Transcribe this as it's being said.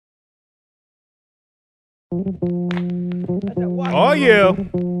Oh, yeah.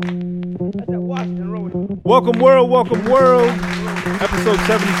 Welcome, world. Welcome, world. Episode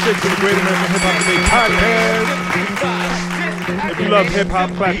 76 of the Great American Hip Hop Debate Podcast. If you love hip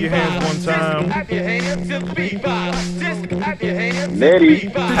hop, clap your hands one time.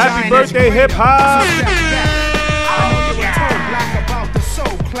 Happy birthday, hip hop.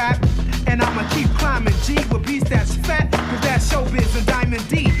 And I'ma keep climbing G with beats that's fat, cause that's showbiz and Diamond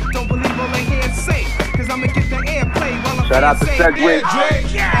D. Don't believe all they hear say, cause I'ma get the airplay while I'm shout out to Segway.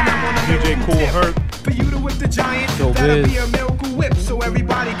 DJ Cool Hurt. For you to whip the giant, that'll be a miracle whip. So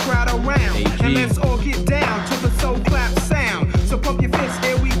everybody crowd around, and let's all get down to the soul clap sound. So pump your fists,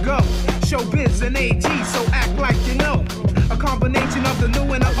 here we go. Showbiz and AG, so act like you know. A combination of the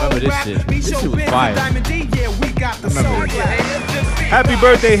new and the old rap. Me showbiz and Diamond D, yeah, we got the soul clap. Happy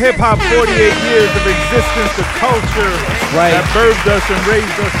birthday, hip hop! 48 years of existence, the culture that birthed us and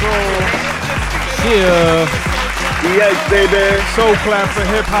raised us all. Yeah. Yes, baby. Soul clap for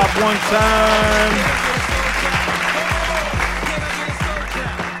hip hop one time.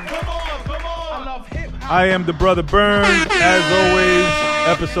 I am the brother Burn, as always.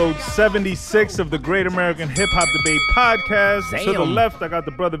 Episode 76 of the Great American Hip Hop Debate Podcast. Damn. To the left, I got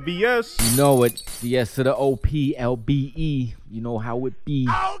the brother VS. You know it. VS to the OPLBE. You know how it be.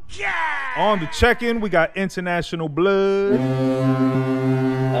 Okay. On the check-in, we got International Blood.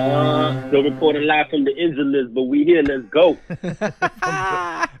 Still recording live from the Exel list, but we here. Let's go.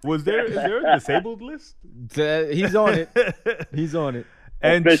 Is there a disabled list? He's on it. He's on it.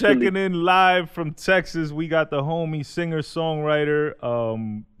 And checking in live from Texas, we got the homie singer-songwriter,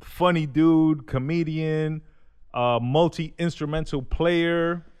 funny dude, comedian, multi-instrumental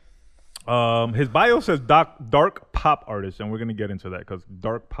player. His bio says dark pop artist, and we're going to get into that because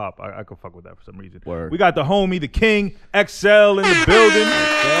dark pop, I could fuck with that for some reason. Word. We got the homie, the king, Exel in the building.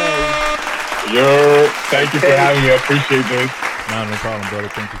 Yo, thank you for having me. I appreciate this. No problem, brother.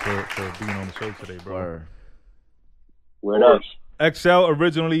 Thank you for being on the show today, bro. What up? Exel,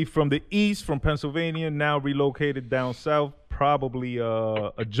 originally from the East, from Pennsylvania, now relocated down south, probably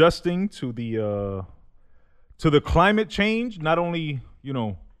adjusting to the climate change. Not only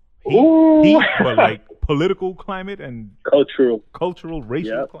heat, but like political climate and cultural,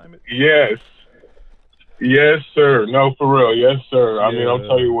 racial climate. Yes, sir. No, for real. Yes, sir. I mean, I'll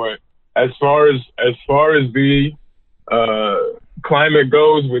tell you what. As far as the climate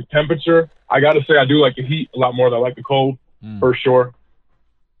goes with temperature, I got to say I do like the heat a lot more than I like the cold. For sure.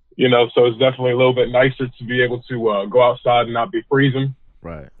 So it's definitely a little bit nicer to be able to go outside and not be freezing.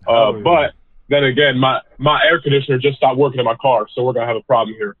 Right. But then again, my air conditioner just stopped working in my car, so we're going to have a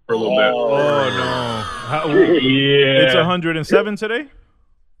problem here for a little bit. Oh, no. Yeah. It's 107 today?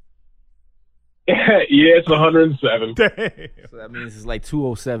 Yeah, it's 107. Damn. So that means it's like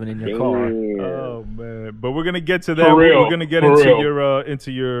 207 in your car. Oh man! But we're gonna get to that. For real. We're gonna get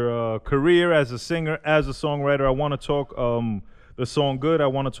into your career as a singer, as a songwriter. I want to talk the song "Good." I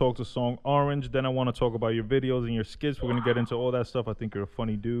want to talk the song "Orange." Then I want to talk about your videos and your skits. We're gonna get into all that stuff. I think you're a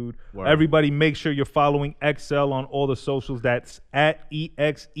funny dude. Word. Everybody, make sure you're following Exel on all the socials. That's at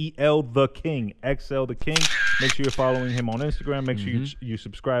EXEL the King. Exel the King. Make sure you're following him on Instagram. Make sure you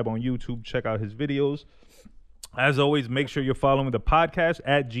subscribe on YouTube. Check out his videos. As always, make sure you're following the podcast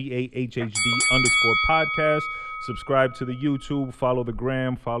at GAHHD_podcast. Subscribe to the YouTube. Follow the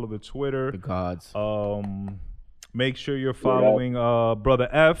gram. Follow the Twitter. The gods. Make sure you're following Brother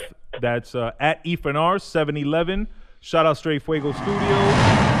F. That's at EFNR711. Shout out Straight Fuego Studio.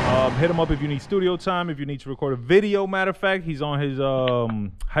 Hit him up if you need studio time, if you need to record a video. Matter of fact, he's on his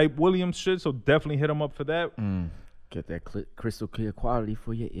Hype Williams shit, so definitely hit him up for that. Get that crystal clear quality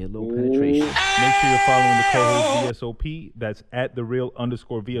for your earlobe penetration. Make sure you're following the co-host VSOP. That's at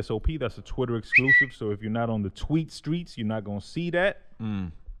 @thereal_VSOP. That's a Twitter exclusive, so if you're not on the tweet streets, you're not going to see that.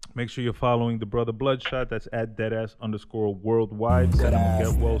 Make sure you're following the brother Bloodshot. That's at @deadass_worldwide. Send him a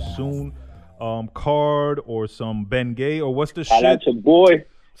get well soon card or some Ben Gay or what's the shit? That's your boy.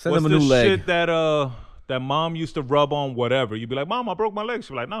 Send him a new leg. Shit that mom used to rub on whatever. You'd be like, Mom, I broke my leg. She'd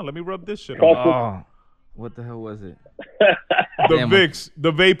be like, no, let me rub this shit on. What the hell was it? The Vicks,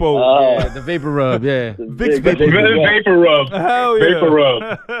 the Vapo. Yeah, the Vapor Rub, yeah. Vicks Vapor Rub. Hell yeah. Vapor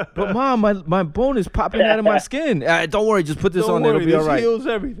Rub. But Mom, my bone is popping out of my skin. Don't worry, just put this on there. It'll be all right. This heals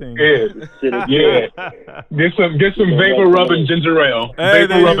everything. Yeah. Get some Vapor Rub and ginger ale. Hey,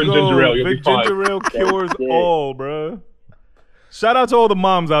 Vapor Rub and ginger ale. You'll Big be fine. ginger ale cures all, bro. Shout out to all the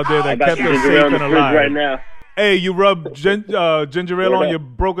moms out there that kept us ginger ale safe in and the fridge alive. right now. Hey, you rub ginger ale on your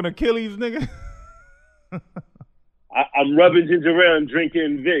broken Achilles, nigga? I'm rubbing ginger ale and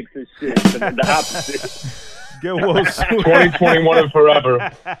drinking Vicks and shit. The opposite. Get well soon. 2021 and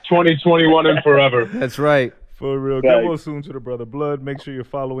forever. 2021 and forever. That's right. For real. Get well soon to the brother Blood. Make sure you're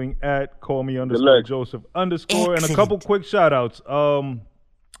following at @callme_Joseph_. And a couple quick shout outs.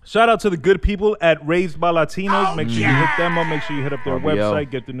 Shout out to the good people at Raised by Latinos. Make sure you hit them up. Make sure you hit up their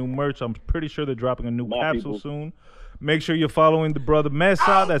website. Get the new merch. I'm pretty sure they're dropping a new capsule soon. Make sure you're following the brother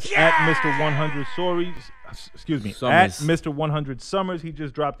Mesa. That's at Mr. 100 Stories. Excuse me. Summers. At Mr. 100 Summers. He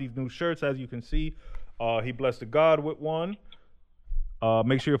just dropped these new shirts, as you can see. He blessed the God with one.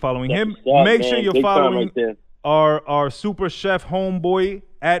 Make sure you're following him. Make sure you're following our Super Chef homeboy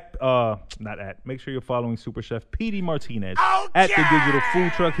make sure you're following Super Chef Petey Martinez at the Digital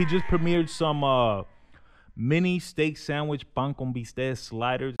Food Truck. He just premiered some mini steak sandwich pan con bistec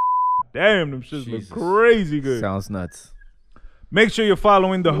sliders. Damn, them shits look crazy good. Sounds nuts. Make sure you're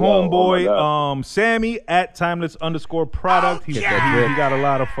following the homeboy Sammy at timeless_product. He got a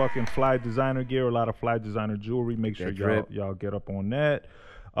lot of fucking fly designer gear, a lot of fly designer jewelry. Make sure y'all get up on that.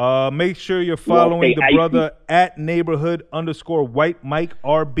 Make sure you're following the brother at neighborhood_white Mike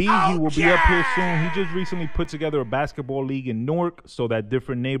RB. He will be up here soon. He just recently put together a basketball league in Newark so that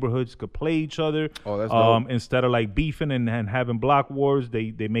different neighborhoods could play each other. Oh, that's dope. Instead of like beefing and having block wars,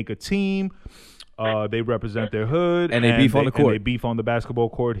 they make a team. They represent their hood. And they beef on the court. And they beef on the basketball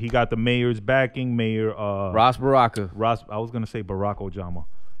court. He got the mayor's backing. Mayor Ross Baraka. I was going to say Barack Obama.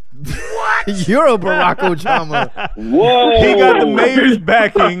 What? You're a Barack Obama. Whoa. He got the mayor's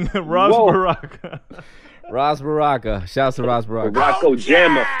backing. Ross Baraka. Ross Baraka. Shouts to Ross Baraka. Barack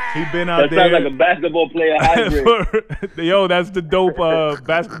Obama. He been out there. That sounds like a basketball player hybrid. Yo, that's the dope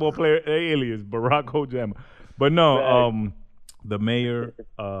basketball player alias, Barack Obama. But no, the mayor,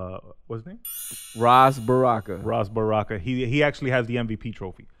 what's his name? Ross Baraka. Ross Baraka. He actually has the MVP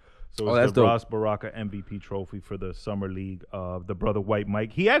trophy. So it's the Ross Baraka MVP trophy for the Summer League. The brother White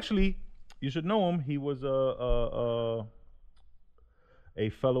Mike. He actually, you should know him. He was a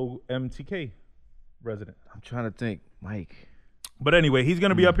fellow MTK resident. I'm trying to think, Mike. But anyway, he's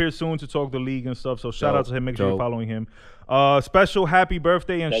gonna be up here soon to talk the league and stuff. So shout out to him. Make sure you're following him. Special happy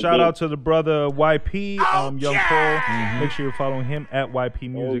birthday and shout out to the brother YP, Young Paul. Make sure you're following him at YP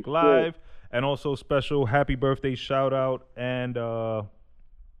Music Live. And also special happy birthday shout out and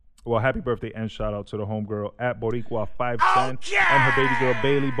happy birthday and shout out to the homegirl at Boricua 510 and her baby girl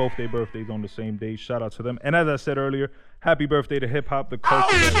Bailey. Both their birthdays on the same day. Shout out to them. And as I said earlier, happy birthday to hip hop, the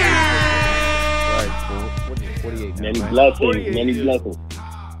culture. Right, 48 now, Many blessings. Many blessings.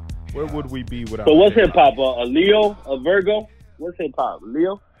 Where would we be without? So what's hip hop? A Leo? A Virgo? What's hip hop?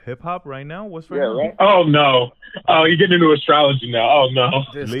 Leo? Hip hop right now? What's right now? Right? Oh no! Oh, you're getting into astrology now. Oh no!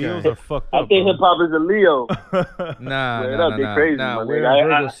 Leos are fucked up. I think hip hop is a Leo. Nah, We're in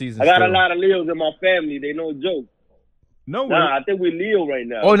Virgo season. I got still. a lot of Leos in my family. They no joke. I think we're Leo right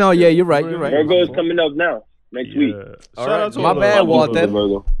now. Oh no, yeah, you're right. You're right. Virgo is coming up now next week. Shout out to my bad, Walter.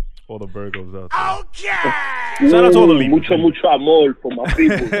 All the Virgos out there. Shout out to all the Libras. Mucho amor for my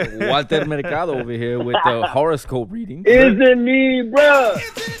people. Walter Mercado over here with the horoscope reading. Isn't me, bro?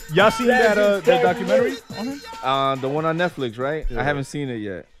 Y'all seen that documentary on him? The one on Netflix, right? Yeah. I haven't seen it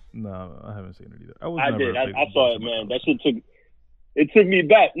yet. No, I haven't seen it either. I did. I saw it, man. That shit took me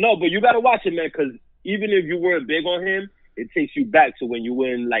back. No, but you gotta watch it, man, because even if you weren't big on him, it takes you back to when you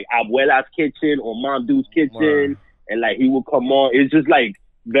were in like Abuela's kitchen or Mom Dude's kitchen, and like he would come on. It's just like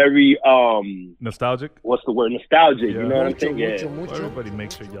very nostalgic. What's the word? Nostalgic. You know what I'm saying? Yeah. Well, everybody,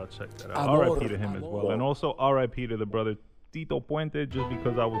 make sure y'all check that out. R.I.P. to him as well, and also R.I.P. to the brother Tito Puente. Just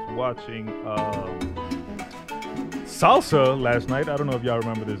because I was watching Salsa last night. I don't know if y'all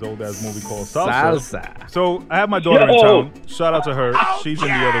remember this old ass movie called Salsa. So I have my daughter in town. Shout out to her. She's in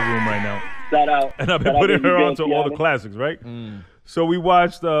the other room right now. Shout out. And I've been putting her on to all the classics, right? So we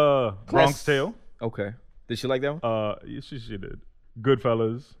watched Bronx Tale. Okay. Did she like that one? She did.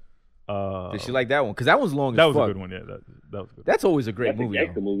 Goodfellas. Did she like that one? Because that was long as fuck. That was a good one, yeah. That was good. That's always a great movie.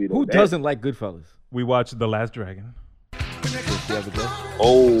 Who doesn't like Goodfellas? We watched The Last Dragon. Did she have a glow?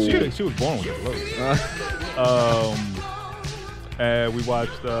 Oh. She was born with a glow. And we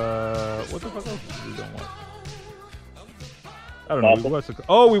watched, what the fuck else we don't watch? I don't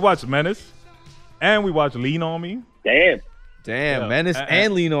know. We watched Menace. And we watched Lean on Me. Damn, Menace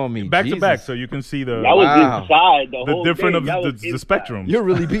and Lean on Me. Back to back, so you can see the I was inside the whole different thing. of the spectrum. You're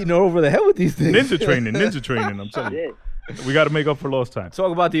really beating her over the head with these things. Ninja training. I'm telling you. We got to make up for lost time.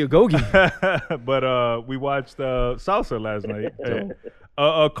 Talk about the Agogi. But we watched Salsa last night.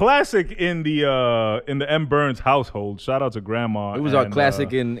 A classic in the M. Burns household. Shout out to Grandma. It was our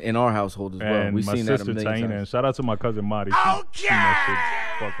classic in our household as well. We've seen that a million times. And shout out to my cousin Mari. She's seen that shit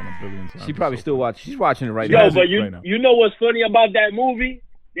fucking a billion times. She probably still watching. She's watching it right now. But you know what's funny about that movie?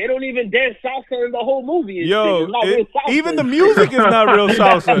 They don't even dance salsa in the whole movie. And Yo, shit. It's not real salsa even the and music is not real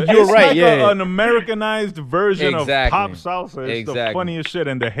salsa. You're It's right, like yeah. an Americanized version Exactly. of pop salsa. It's the Exactly. funniest shit,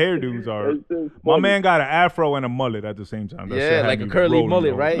 and the hairdos are. It's just My funny. man got an afro and a mullet at the same time. That shit Yeah, had like a me curly rolling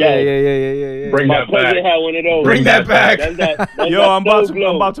mullet, over. right? Yo. Yeah. Bring My that cousin back. had one of those. Bring that back. That's Yo, that I'm about soul to glow.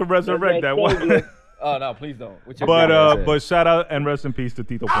 I'm about to resurrect That's that soul one. glow. Oh no, please don't. With your guy, But shout out and rest in peace to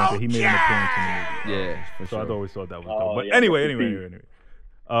Tito Puente. He made an appearance in the movie. yeah, for So sure. I always thought that was Oh, dope. But yeah, anyway. rest in peace.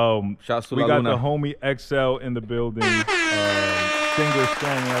 Shouts to We La got Luna. the homie Exel in the building. Singer,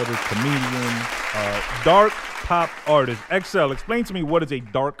 songwriter, comedian, dark pop artist. Exel, explain to me, what is a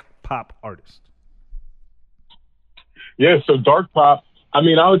dark pop artist? Yeah, so dark pop, I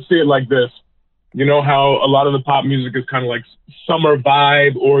mean, I would say it like this. You know how a lot of the pop music is kind of like summer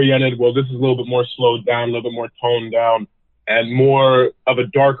vibe oriented? Well, this is a little bit more slowed down, a little bit more toned down, and more of a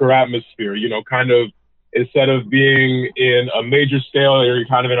darker atmosphere, you know, kind of instead of being in a major scale, you're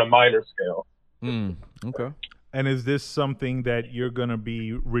kind of in a minor scale. Okay. And is this something that you're going to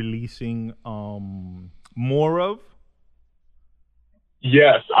be releasing more of?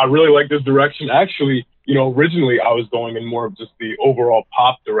 Yes, I really like this direction. Actually, you know, originally I was going in more of just the overall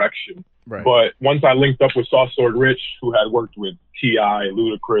pop direction. Right. But once I linked up with Soft Sword Rich, who had worked with T.I.,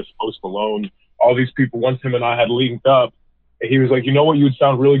 Ludacris, Post Malone, all these people, once him and I had linked up, and he was like, you know what you would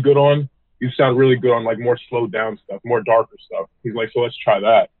sound really good on? You sound really good on like more slowed down stuff, more darker stuff. He's like, so let's try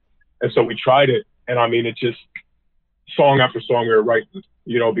that. And so we tried it. And I mean, it just, song after song we were writing,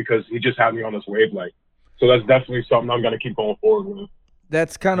 you know, because he just had me on this wavelength. So that's definitely something I'm going to keep going forward with.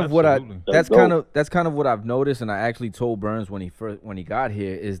 That's kind of Absolutely. what that's kind of what I've noticed, and I actually told Burns when he got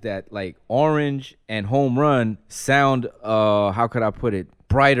here is that like Orange and Home Run sound how could I put it,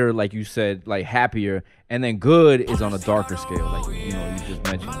 brighter, like you said, like happier, and then Good is on a darker scale, like you just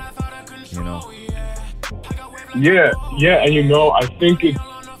mentioned, Yeah, and you know, I think it's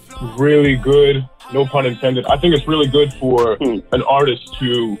really good, no pun intended. I think it's really good for an artist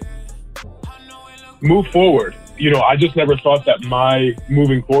to move forward. You know, I just never thought that my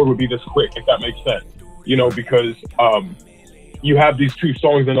moving forward would be this quick, if that makes sense. You know, because you have these two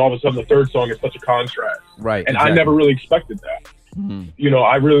songs and all of a sudden the third song is such a contrast. Right. And exactly. I never really expected that. You know,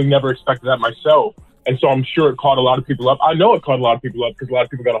 I really never expected that myself. And so I'm sure it caught a lot of people up. I know it caught a lot of people up because a lot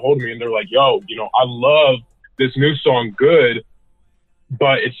of people got a hold of me and they're like, yo, you know, I love this new song, Good,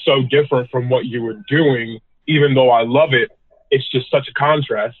 but it's so different from what you were doing. Even though I love it, it's just such a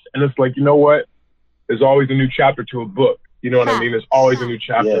contrast. And it's like, you know what? There's always a new chapter to a book. You know what I mean? There's always a new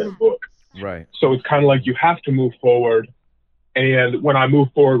chapter in a book. Right. So it's kind of like you have to move forward. And when I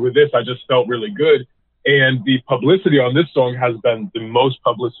moved forward with this, I just felt really good. And the publicity on this song has been the most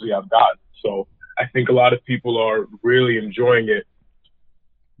publicity I've gotten. So I think a lot of people are really enjoying it.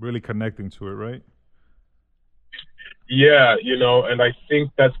 Really connecting to it, right? Yeah, you know, and I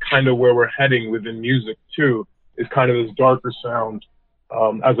think that's kind of where we're heading within music too, is kind of this darker sound,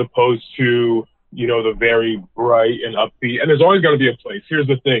 as opposed to, you know, the very bright and upbeat. And there's always going to be a place. Here's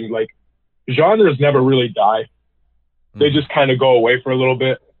the thing, like, genres never really die. They just kind of go away for a little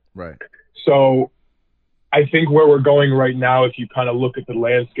bit. Right. So I think where we're going right now, if you kind of look at the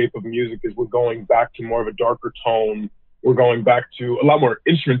landscape of music, is we're going back to more of a darker tone. We're going back to a lot more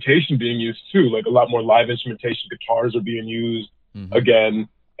instrumentation being used too, like a lot more live instrumentation. Guitars are being used again.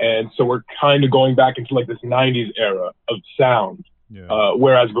 And so we're kind of going back into like this 90s era of sound. Yeah.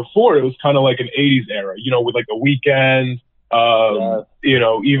 Whereas before it was kind of like an 80s era, you know, with like a Weekend, you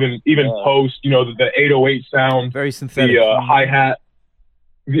know, even Post, you know, the 808 sound, Very synthetic. the hi-hat.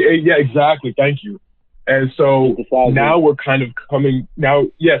 Yeah, exactly. Thank you. And so now we're kind of coming now.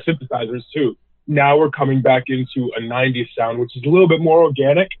 Yeah, synthesizers too. Now we're coming back into a 90s sound, which is a little bit more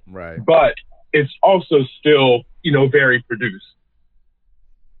organic, Right. but it's also still, you know, very produced.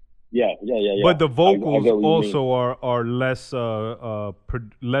 Yeah. But the vocals I get what you also are less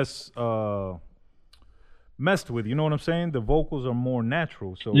less messed with. You know what I'm saying? The vocals are more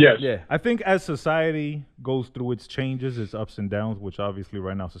natural. So Yes. Yeah. I think as society goes through its changes, its ups and downs, which obviously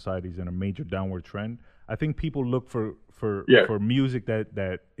right now society is in a major downward trend. I think people look for music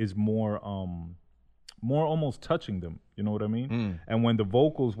that is more almost touching them. You know what I mean? And when the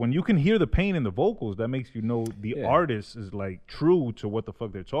vocals, when you can hear the pain in the vocals, that makes you know the artist is like true to what the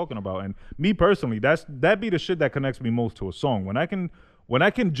fuck they're talking about. And me personally, that be the shit that connects me most to a song. When I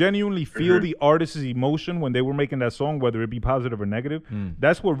can genuinely feel the artist's emotion when they were making that song, whether it be positive or negative,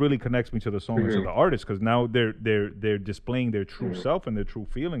 that's what really connects me to the song and to the artist, because now they're displaying their true self and their true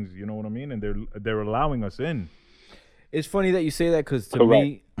feelings. You know what I mean? And they're allowing us in. It's funny that you say that because to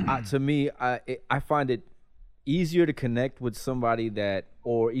me, I find it easier to connect with somebody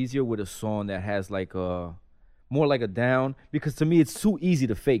or easier with a song that has like a more like a down, because to me it's too easy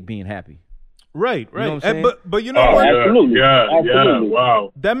to fake being happy. Right. You know what I'm saying? But you know what? Absolutely. Yeah,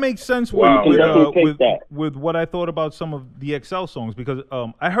 wow. That makes sense Wow. with what I thought about some of the Excel songs, because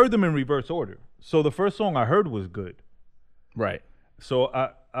I heard them in reverse order. So the first song I heard was good. Right. So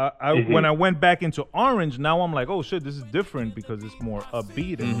when I went back into Orange, now I'm like, oh shit, this is different because it's more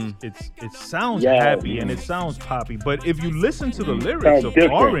upbeat and it sounds happy and it sounds poppy. But if you listen to the lyrics of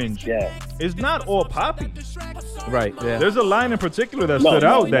Orange, it's not all poppy. Right. Yeah. There's a line in particular that stood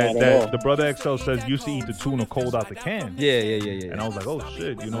out that the brother Excel says used to eat the tuna cold out the can. Yeah. And I was like, oh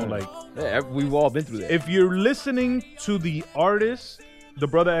shit, like we've all been through that. If you're listening to the artist, the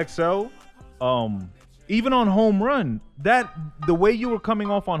brother Excel, even on Home Run, the way you were coming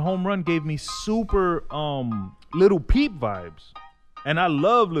off on Home Run gave me super Little Peep vibes. And I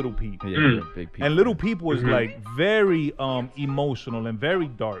love Little Peep. Yeah, Big Peep. And Little Peep was like very emotional and very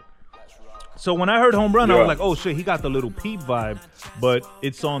dark. So when I heard Home Run, I was like, oh shit, he got the Little Peep vibe, but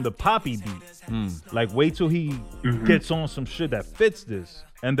it's on the poppy beat. Like, wait till he gets on some shit that fits this.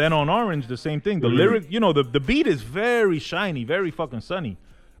 And then on Orange, the same thing. The lyric, the beat is very shiny, very fucking sunny.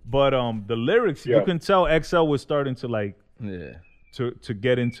 But the lyrics, you can tell Exel was starting to like to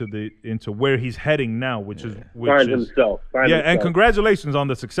get into where he's heading now, which is himself. And congratulations on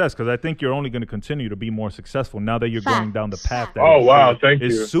the success, because I think you're only going to continue to be more successful now that you're going down the path that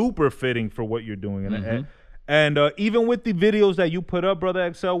is super fitting for what you're doing. And even with the videos that you put up, brother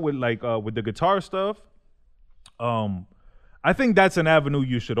Exel, with with the guitar stuff, I think that's an avenue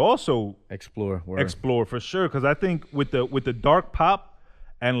you should also explore for sure, because I think with the dark pop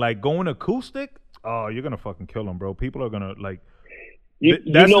and like going acoustic, oh, you're gonna fucking kill them, bro. People are gonna like. That's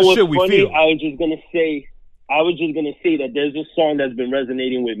the shit we feel. I was just gonna say that there's a song that's been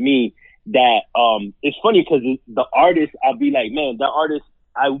resonating with me. That it's funny because the artist, I'll be like, man, that artist,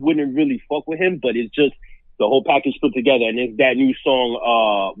 I wouldn't really fuck with him, but it's just the whole package put together, and it's that new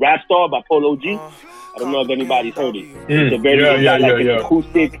song, Rap Star by Polo G. I don't know if anybody's heard it. It's a very an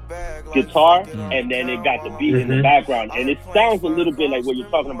acoustic guitar, and then it got the beat in the background, and it sounds a little bit like what you're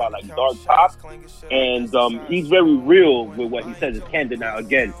talking about, like dark pop. And he's very real with what he says. It's candid. Now,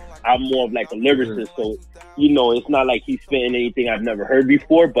 again, I'm more of like a lyricist, so it's not like he's spitting anything I've never heard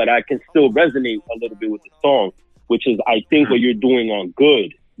before, but I can still resonate a little bit with the song, which is, I think, what you're doing on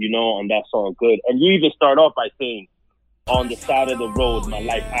Good. On that song Good. And you even start off by saying, on the side of the road, my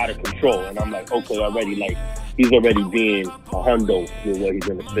life out of control. And I'm like, okay, already, like, he's already being a hundo with what he's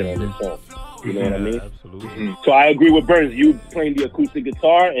gonna spit on this song. You know what I mean? Absolutely. So I agree with Burns. You playing the acoustic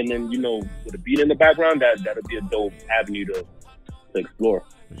guitar, and then with a beat in the background, that'll be a dope avenue to explore.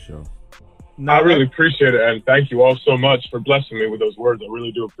 For sure. I really appreciate it, and thank you all so much for blessing me with those words. I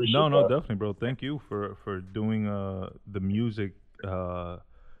really do appreciate it. No, definitely, bro. Thank you for doing the music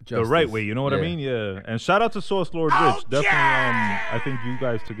the right way, you know what I mean? Yeah. And shout out to Source Lord Rich. Definitely, I think you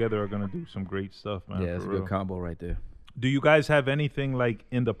guys together are gonna do some great stuff, man. Yeah, it's a good combo right there. Do you guys have anything like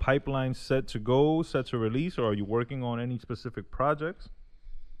in the pipeline set to go, set to release, or are you working on any specific projects?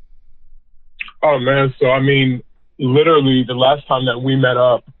 Oh man, so I mean, literally the last time that we met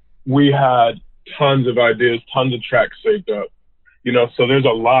up, we had tons of ideas, tons of tracks saved up. So there's a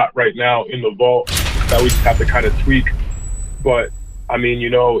lot right now in the vault that we just have to kind of tweak. But I mean,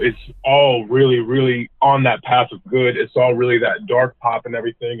 it's all really, really on that path of good. It's all really that dark pop and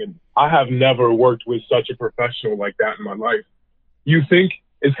everything. And I have never worked with such a professional like that in my life. You think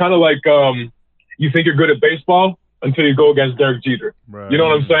it's kind of like, you think you're good at baseball until you go against Derek Jeter. Right. You know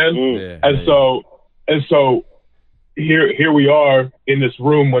what I'm saying? Yeah, so here we are in this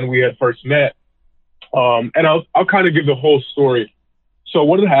room when we had first met. And I'll kind of give the whole story. So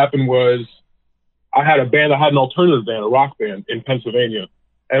what had happened was, I had an alternative band, a rock band in Pennsylvania,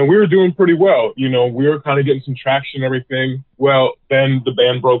 and we were doing pretty well. We were kind of getting some traction and everything. Well, then the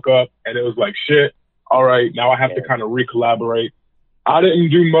band broke up, and it was like, shit, all right, now I have to kind of re-collaborate. I didn't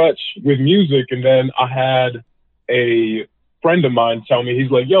do much with music, and then I had a friend of mine tell me,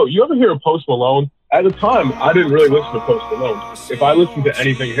 he's like, yo, you ever hear of Post Malone? At the time, I didn't really listen to Post Malone. If I listened to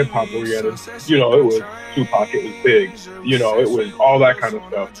anything hip-hop oriented, it was Tupac, it was Big, it was all that kind of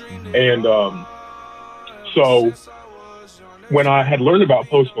stuff. And so when I had learned about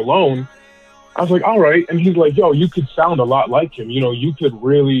Post Malone, I was like, all right. And he's like, yo, you could sound a lot like him. You could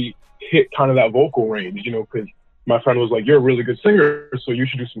really hit kind of that vocal range, because my friend was like, you're a really good singer, so you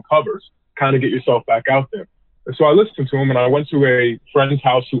should do some covers, kind of get yourself back out there. And so I listened to him, and I went to a friend's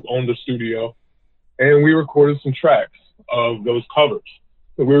house who owned a studio, and we recorded some tracks of those covers.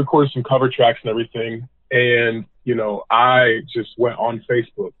 So we recorded some cover tracks and everything. And, I just went on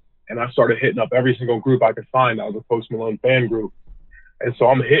Facebook. And I started hitting up every single group I could find that was a Post Malone fan group. And so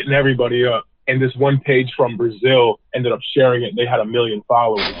I'm hitting everybody up. and this one page from Brazil ended up sharing it. They had 1 million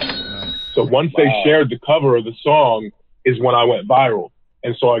followers. So once they shared the cover of the song is when I went viral.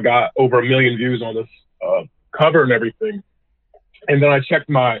 And so I got over 1 million views on this cover and everything. And then I checked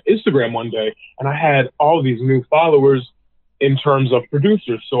my Instagram one day, and I had all these new followers in terms of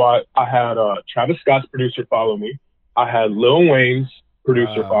producers. So I had Travis Scott's producer follow me. I had Lil Wayne's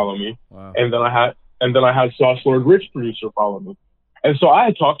producer follow me. Wow. And then I had Sauce Lord Rich producer follow me. And so I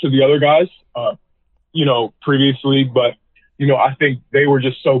had talked to the other guys, previously, but, I think they were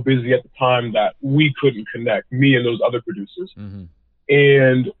just so busy at the time that we couldn't connect, me and those other producers. Mm-hmm.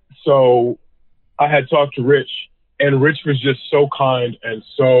 And so I had talked to Rich, and Rich was just so kind and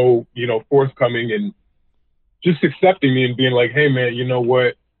so, forthcoming and just accepting me and being like, hey, man, you know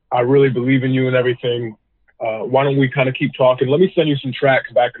what? I really believe in you and everything. Why don't we kind of keep talking? Let me send you some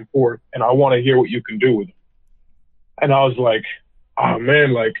tracks back and forth, and I want to hear what you can do with them. And I was like, oh,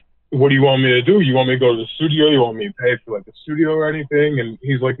 man, like, what do you want me to do? You want me to go to the studio? You want me to pay for, like, the studio or anything? And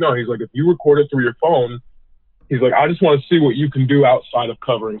he's like, no. He's like, if you record it through your phone, he's like, I just want to see what you can do outside of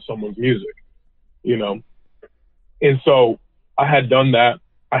covering someone's music, And so I had done that.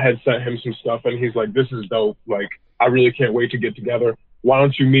 I had sent him some stuff, and he's like, this is dope. Like, I really can't wait to get together. Why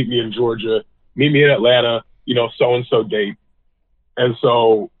don't you meet me in Georgia? Meet me in Atlanta, so-and-so date. And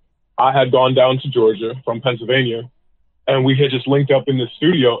so I had gone down to Georgia from Pennsylvania, and we had just linked up in the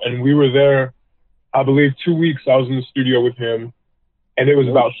studio, and we were there, I believe, 2 weeks. I was in the studio with him, and it was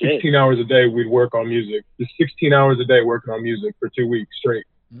about 16 hours a day we'd work on music. Just 16 hours a day working on music for 2 weeks straight.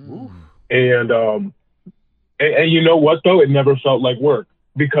 Ooh. And you know what, though? It never felt like work,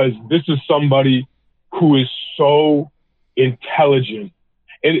 because this is somebody who is so intelligent,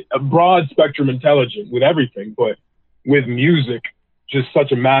 and a broad spectrum intelligent with everything, but with music, just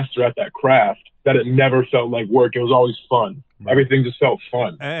such a master at that craft that it never felt like work. It was always fun. Right. Everything just felt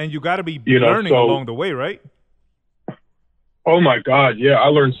fun. And you got to be learning along the way, right? Oh my God, yeah. I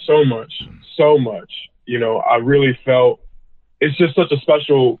learned so much. I really felt it's just such a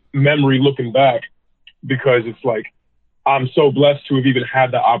special memory looking back, because it's like, I'm so blessed to have even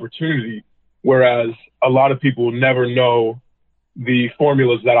had that opportunity. Whereas a lot of people never know the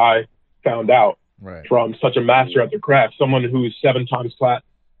formulas that I found out from such a master at their craft, someone who's 7 times plat,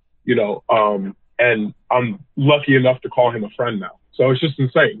 and I'm lucky enough to call him a friend now. So it's just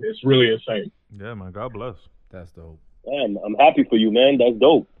insane. It's really insane. Yeah, man. God bless. That's dope. Man, I'm happy for you, man. That's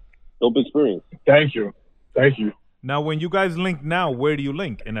dope. Dope experience. Thank you. Now, when you guys link now, where do you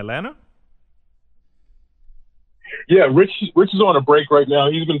link? In Atlanta? Yeah, Rich is on a break right now.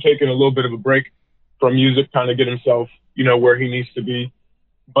 He's been taking a little bit of a break from music, trying to get himself, where he needs to be.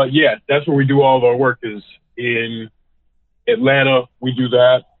 But yeah, that's where we do all of our work, is in Atlanta. We do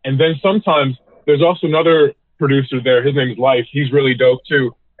that. And then sometimes there's also another producer there. His name is Life. He's really dope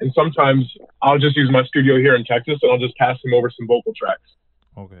too. And sometimes I'll just use my studio here in Texas, and I'll just pass him over some vocal tracks.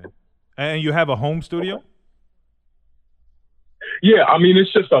 Okay. And you have a home studio? Yeah, I mean,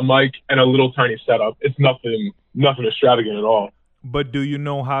 it's just a mic and a little tiny setup. It's nothing extravagant at all. But do you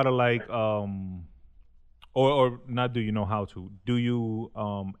know how to or not do you know how to? Do you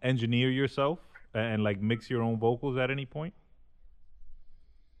engineer yourself and mix your own vocals at any point?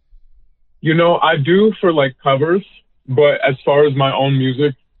 I do for covers, but as far as my own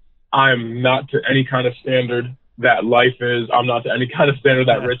music, I'm not to any kind of standard that Life is. I'm not to any kind of standard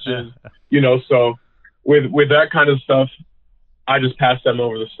that Rich is. So with that kind of stuff, I just pass them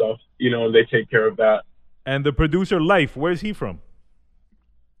over the stuff, and they take care of that. And the producer Life, where's he from?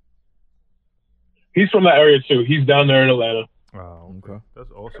 He's from that area too. He's down there in Atlanta. Oh, okay.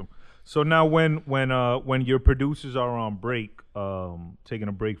 That's awesome. So now when your producers are on break, taking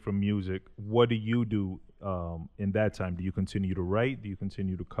a break from music, what do you do in that time? Do you continue to write? Do you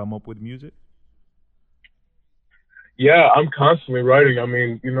continue to come up with music? Yeah, I'm constantly writing. I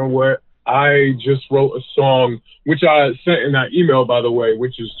mean, you know what? I just wrote a song, which I sent in that email, by the way,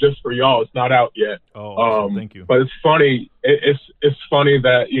 which is just for y'all. It's not out yet. Oh, awesome. Thank you. But it's funny. It's funny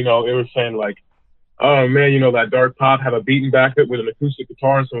that, it was saying oh man, that dark pop, have a beat and back it with an acoustic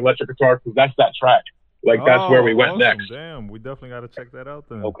guitar and some electric guitar, because that's that track. That's where we went awesome. Next. Damn, we definitely got to check that out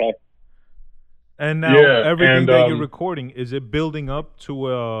then. Okay. And now everything that you're recording, is it building up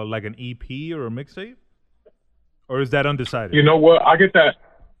to an EP or a mixtape? Or is that undecided? You know what? I get that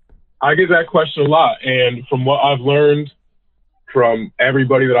question a lot. And from what I've learned from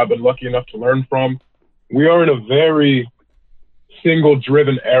everybody that I've been lucky enough to learn from, we are in a very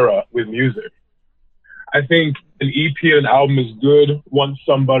single-driven era with music. I think an EP and an album is good once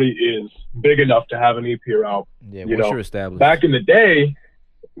somebody is big enough to have an EP or album. Yeah, once you're established. Back in the day,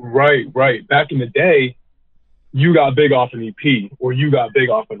 right. Back in the day, you got big off an EP or you got big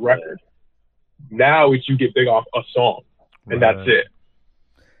off a record. Now it's you get big off a song, and that's it.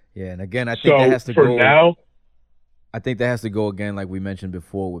 Yeah, and again, I think that has to for go. Now, I think that has to go again, like we mentioned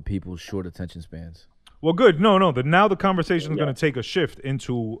before, with people's short attention spans. Well, good. No. Now the conversation is going to take a shift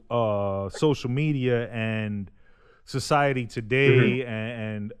into social media and society today,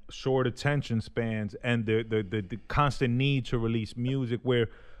 and short attention spans, and the constant need to release music. Where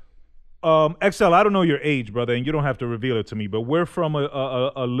Exel, I don't know your age, brother, and you don't have to reveal it to me, but we're from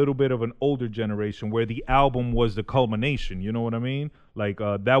a little bit of an older generation where the album was the culmination. You know what I mean? Like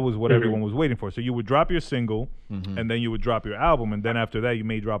that was what everyone was waiting for. So you would drop your single, and then you would drop your album, and then after that you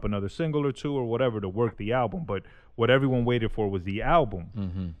may drop another single or two or whatever to work the album. But what everyone waited for was the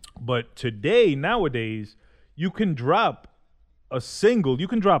album. But nowadays, you can drop a single, you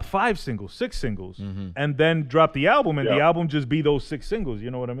can drop 5 singles, 6 singles, and then drop the album, and the album just be those 6 singles. You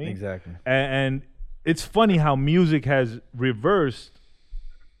know what I mean? Exactly. And it's funny how music has reversed,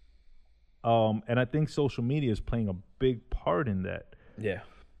 and I think social media is playing a big part in that. Yeah.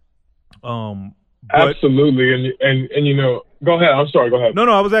 Absolutely, and you know, go ahead. I'm sorry. Go ahead.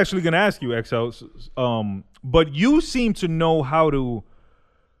 No, I was actually going to ask you, XL. But you seem to know how to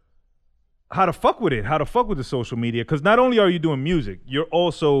fuck with it, how to fuck with the social media, because not only are you doing music, you're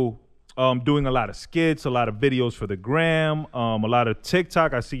also doing a lot of skits, a lot of videos for the gram, a lot of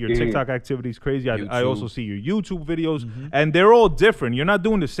TikTok. I see your TikTok activities crazy. I also see your YouTube videos, and they're all different. You're not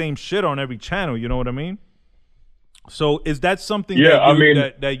doing the same shit on every channel. You know what I mean? So is that something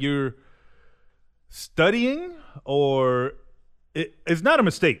that you're studying, or it's not a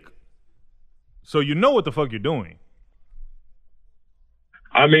mistake? So you know what the fuck you're doing.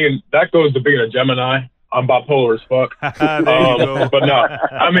 I mean, that goes to being a Gemini. I'm bipolar as fuck. But no,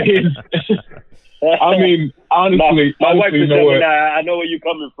 I mean, honestly, my wife is you know Gemini. what? I know where you're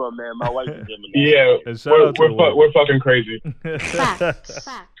coming from, man. My wife is Gemini. Yeah, we're fucking crazy. Facts.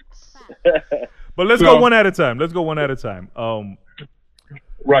 But let's go one at a time.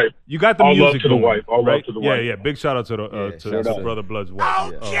 Right. You got the All music love to going, the wife. All right? love to the wife. Yeah. Big shout out to the brother Blood's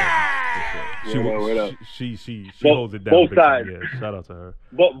wife. She holds it down. Both sides. Yeah, shout out to her.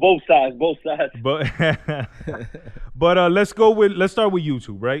 Both sides. But let's start with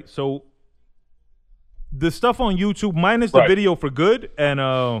YouTube, right? So the stuff on YouTube, minus the video for good, and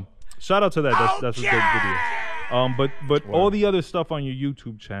shout out to that. That's a good video. But all the other stuff on your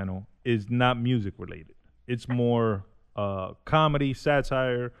YouTube channel is not music related. It's more comedy,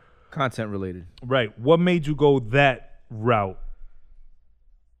 satire, content related. Right. What made you go that route?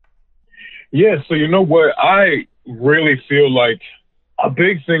 Yeah, so you know what? I really feel like a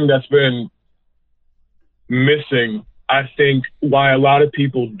big thing that's been missing, I think, why a lot of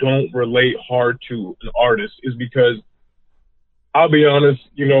people don't relate hard to an artist is because, I'll be honest,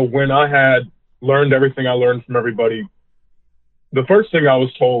 you know, when I had learned everything I learned from everybody, the first thing I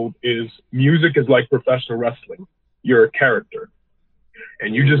was told is music is like professional wrestling. You're a character.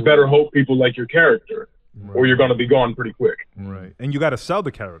 And you just better hope people like your character, or you're going to be gone pretty quick. Right. And you got to sell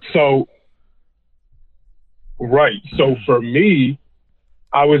the character. So for me,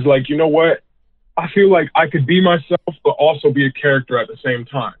 I was like, you know what? I feel like I could be myself, but also be a character at the same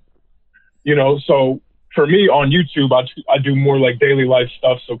time. You know, so for me on YouTube, I do more like daily life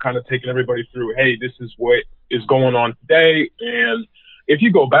stuff. So kind of taking everybody through, hey, this is what is going on today. And if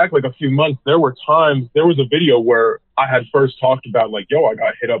you go back like a few months, there was a video where I had first talked about like, yo, I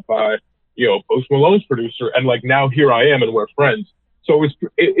got hit up by, you know, Post Malone's producer. And like, now here I am and we're friends. So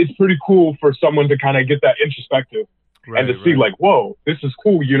it's pretty cool for someone to kind of get that introspective and to see like, whoa, this is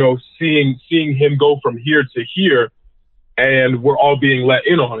cool. You know, seeing him go from here to here, and we're all being let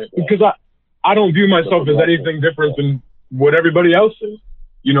in on it, because I don't view myself as anything different than what everybody else is.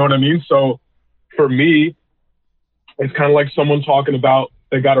 You know what I mean? So for me, it's kind of like someone talking about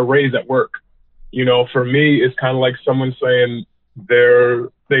they got a raise at work. You know, for me, it's kind of like someone saying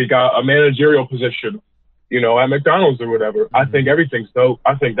they got a managerial position, you know, at McDonald's or whatever. I think everything's dope.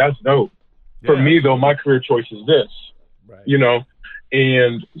 I think that's dope. For me, though, my career choice is this, you know,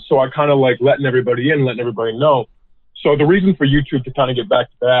 and so I kind of like letting everybody in, letting everybody know. So the reason for YouTube, to kind of get back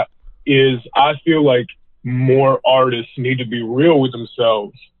to that, is I feel like more artists need to be real with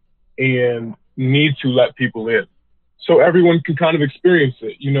themselves and need to let people in, so everyone can kind of experience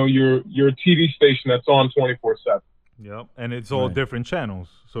it. You know, you're a TV station that's on 24/7. Yep, and it's all different channels.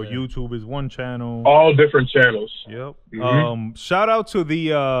 So YouTube is one channel. All different channels. Yep. Shout out to the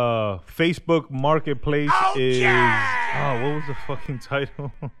Facebook Marketplace what was the fucking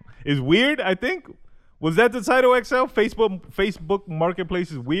title? Is weird, I think. Was that the title, XL? Facebook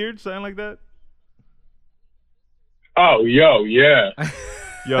Marketplace is weird, something like that? Oh, yeah.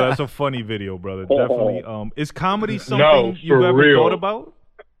 Yo, that's a funny video, brother. Definitely. Is comedy something you've ever thought about?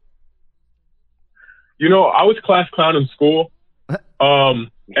 You know, I was class clown in school, and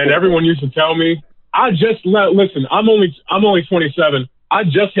everyone used to tell me, listen, I'm only 27. I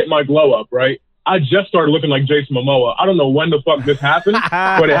just hit my glow up, right? I just started looking like Jason Momoa. I don't know when the fuck this happened,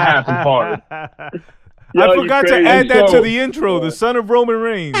 but it happened hard. I forgot to add that to the intro, the son of Roman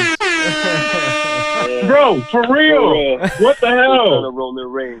Reigns. Bro, for real. What the hell? Son of Roman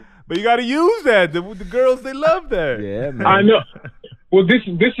Reigns. But you got to use that. The girls, they love that. Yeah, man. I know. Well, this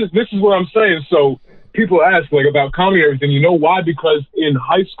is what I'm saying. So people ask like about comedy and everything. You know why? Because in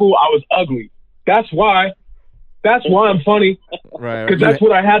high school I was ugly. That's why. That's why I'm funny. Right. Because that's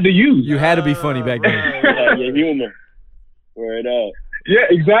what I had to use. You had to be funny back then. Your humor. Word up. Yeah,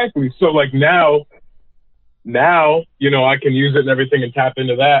 exactly. So like now, you know, I can use it and everything and tap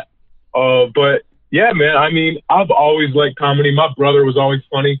into that. But yeah, man, I mean, I've always liked comedy. My brother was always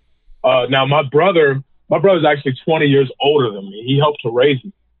funny. Now my brother's actually 20 years older than me. He helped to raise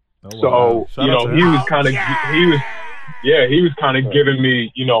me. Oh, wow. So, you know, he was kind of giving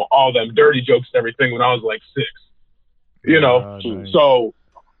me, you know, all them dirty jokes and everything when I was like 6. You know, nice. so,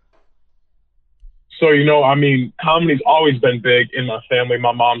 you know, I mean, comedy's always been big in my family.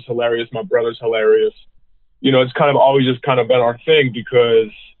 My mom's hilarious. My brother's hilarious. You know, it's kind of always just kind of been our thing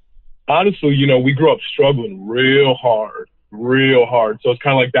because honestly, you know, we grew up struggling real hard. So it's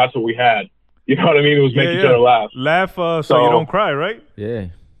kind of like that's what we had. You know what I mean? It was make each other laugh. Laugh so you don't cry, right? Yeah.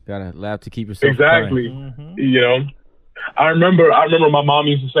 Gotta laugh to keep yourself exactly. Mm-hmm. You know, I remember my mom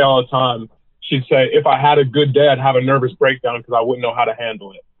used to say all the time, she'd say, if I had a good day, I'd have a nervous breakdown because I wouldn't know how to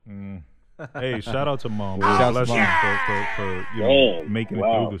handle it. Mm. Hey, shout out to mom. Shout Bless out to you for you know, making it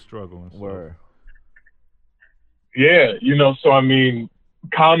through the struggle. And Word. Yeah, you know, so I mean,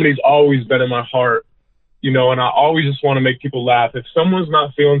 comedy's always been in my heart, you know, and I always just want to make people laugh. If someone's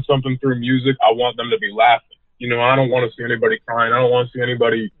not feeling something through music, I want them to be laughing. You know, I don't want to see anybody crying. I don't want to see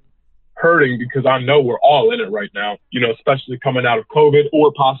anybody hurting because I know we're all in it right now, you know, especially coming out of COVID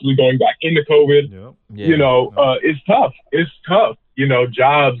or possibly going back into COVID. Yep. Yeah. You know, it's tough. It's tough. You know,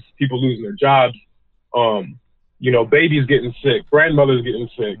 jobs, people losing their jobs. You know, babies getting sick, grandmothers getting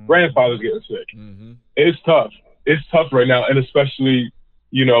sick, grandfathers getting sick. Mm-hmm. It's tough. It's tough right now. And especially,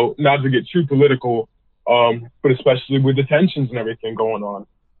 you know, not to get too political, but especially with the tensions and everything going on.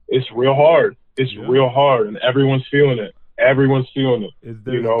 It's real hard. It's real hard. And everyone's feeling it. Everyone's feeling it.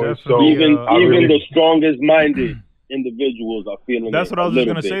 You know, so even the strongest minded individuals are feeling that's it. What I was just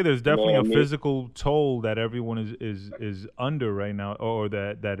gonna bit, say. There's definitely a I mean? physical toll that everyone is under right now, or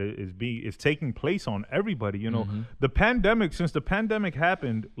that is taking place on everybody. You know, the pandemic. Since the pandemic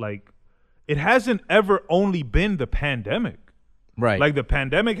happened, like it hasn't ever only been the pandemic. Right. Like the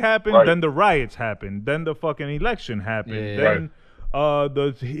pandemic happened, then the riots happened, then the fucking election happened, then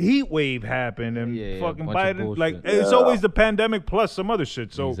the heat wave happened, and fucking Biden. Like it's always the pandemic plus some other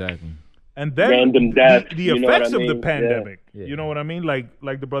shit. So exactly. And then random death, the effects of the pandemic. Yeah. You know what I mean? Like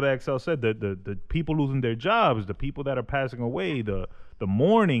the brother Exel said, the people losing their jobs, the people that are passing away, the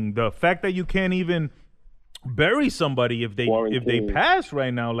mourning, the fact that you can't even bury somebody if they pass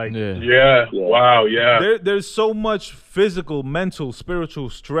right now. Like wow, there's so much physical, mental, spiritual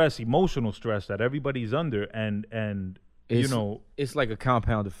stress, emotional stress that everybody's under, and you know, it's like a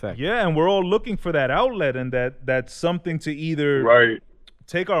compound effect. Yeah, and we're all looking for that outlet, and that's something to either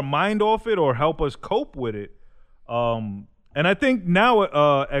take our mind off it or help us cope with it. And I think now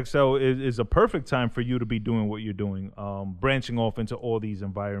Exel is a perfect time for you to be doing what you're doing, branching off into all these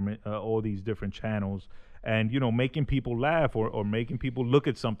all these different channels, and you know, making people laugh or making people look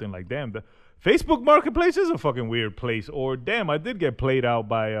at something like, damn, the Facebook Marketplace is a fucking weird place, or damn, I did get played out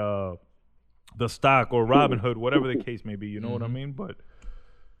by the stock or Robinhood, whatever the case may be. You know what I mean? But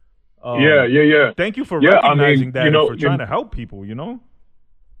thank you for recognizing that, you know, and for trying to help people. You know.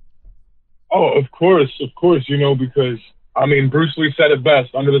 Oh, of course, you know, because, I mean, Bruce Lee said it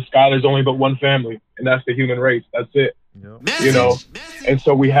best, under the sky there's only but one family, and that's the human race. That's it. Yep. You know, and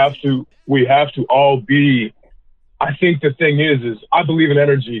so we have to all be, I think the thing is I believe in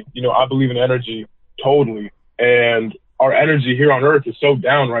energy, you know, I believe in energy totally, and our energy here on earth is so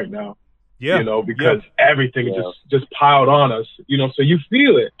down right now, you know, because everything is just piled on us, you know, so you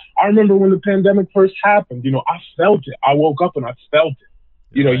feel it. I remember when the pandemic first happened, you know, I felt it. I woke up and I felt it.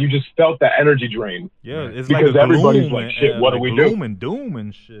 You know, you just felt that energy drain. Yeah, it's because like everybody's like, shit, what do we do? Gloom and doom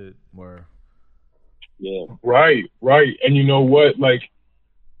and shit. Yeah. Right. And you know what? Like,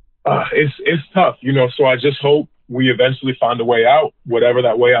 it's tough, you know, so I just hope we eventually find a way out, whatever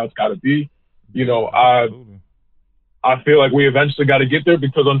that way out's got to be. You know, I feel like we eventually got to get there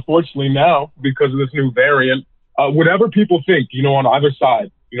because unfortunately now, because of this new variant, whatever people think, you know, on either side,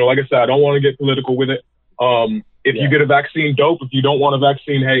 you know, like I said, I don't want to get political with it. If you get a vaccine, dope. If you don't want a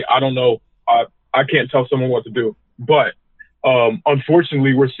vaccine, hey, I don't know. I can't tell someone what to do. But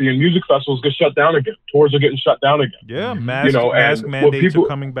unfortunately, we're seeing music festivals get shut down again. Tours are getting shut down again. Yeah, mask and mandates are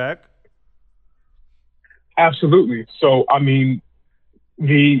coming back. Absolutely. So, I mean,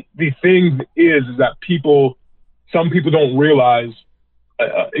 the thing is that some people don't realize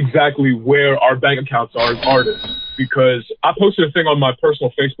exactly where our bank accounts are as artists, because I posted a thing on my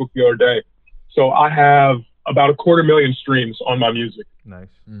personal Facebook the other day. So I have about 250,000 streams on my music. Nice.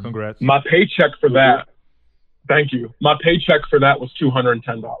 Congrats. My paycheck for that, thank you. My paycheck for that was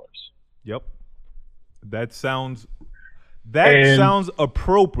 $210. Yep. That sounds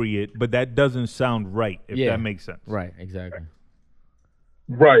appropriate, but that doesn't sound right, if that makes sense. Right, exactly.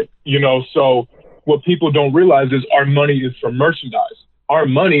 Right. So what people don't realize is our money is from merchandise. Our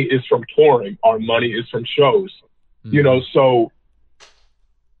money is from touring. Our money is from shows. So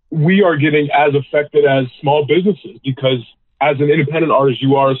we are getting as affected as small businesses, because as an independent artist,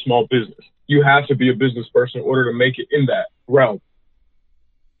 you are a small business. You have to be a business person in order to make it in that realm.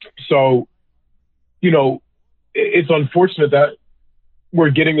 So, it's unfortunate that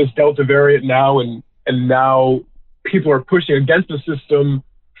we're getting this Delta variant now, and now people are pushing against the system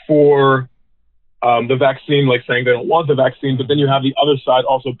for the vaccine, like saying they don't want the vaccine, but then you have the other side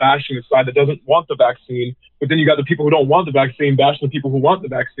also bashing the side that doesn't want the vaccine, but then you got the people who don't want the vaccine bashing the people who want the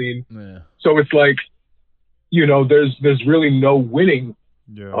vaccine. Yeah. So it's like, there's really no winning.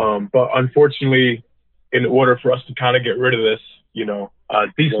 Yeah. But unfortunately, in order for us to kind of get rid of this, a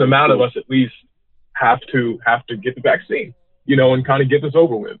decent amount of us at least have to get the vaccine, and kind of get this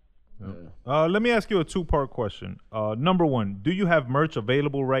over with. Let me ask you a two-part question. Number one, do you have merch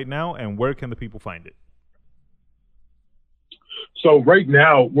available right now, and where can the people find it? So right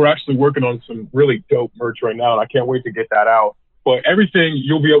now, we're actually working on some really dope merch right now, and I can't wait to get that out. But everything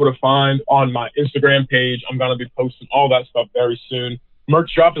you'll be able to find on my Instagram page. I'm going to be posting all that stuff very soon.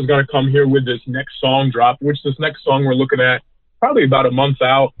 Merch drop is going to come here with this next song drop, which this next song we're looking at probably about a month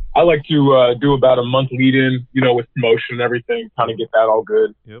out. I like to do about a month lead in, with promotion and everything, kind of get that all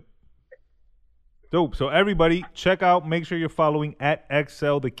good. Yep. Dope. So everybody, check out. Make sure you're following at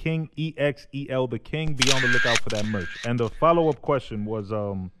Exel the King, EXEL the King. Be on the lookout for that merch. And the follow-up question was,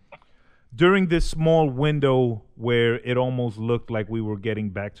 during this small window where it almost looked like we were getting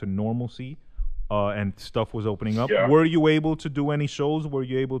back to normalcy, and stuff was opening up, were you able to do any shows? Were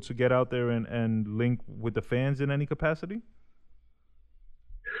you able to get out there and link with the fans in any capacity?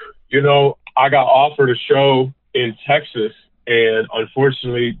 I got offered a show in Texas. And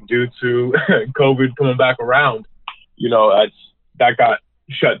unfortunately, due to COVID coming back around, that got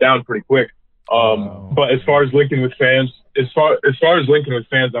shut down pretty quick. But as far as linking with fans,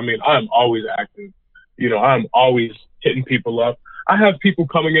 I mean, I'm always active. I'm always hitting people up. I have people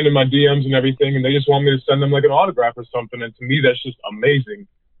coming into my DMs and everything, and they just want me to send them like an autograph or something. And to me, that's just amazing.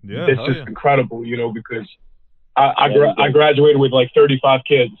 Yeah, it's just incredible, because I graduated with like 35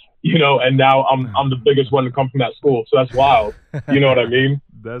 kids. And now I'm the biggest one to come from that school. So that's wild. You know what I mean?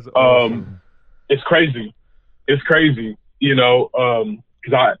 That's awesome. It's crazy. It's crazy, because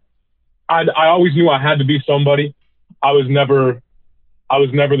I always knew I had to be somebody. I was never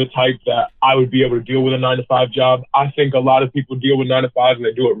the type that I would be able to deal with a 9-to-5 job. I think a lot of people deal with 9-to-5s and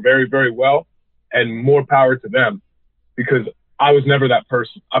they do it very, very well, and more power to them, because I was never that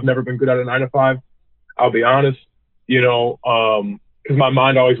person. I've never been good at a 9-to-5. I'll be honest, because my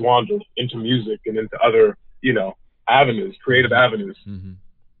mind always wandered into music and into other, avenues, creative avenues. Mm-hmm.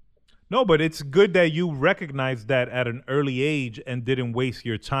 No, but it's good that you recognized that at an early age and didn't waste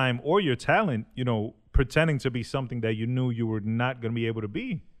your time or your talent, pretending to be something that you knew you were not going to be able to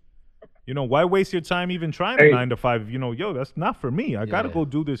be. Why waste your time even trying a 9-to-5? That's not for me. I got to go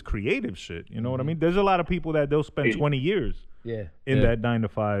do this creative shit. You know what I mean? There's a lot of people that they'll spend 20 years in that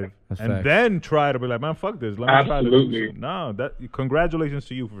 9-to-5 and then try to be like, man, fuck this. Let me try to do something. No, congratulations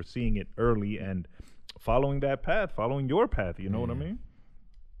to you for seeing it early and following that path, following your path. You know what I mean?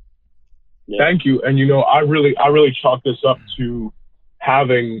 Yeah. Thank you. And, I really chalk this up to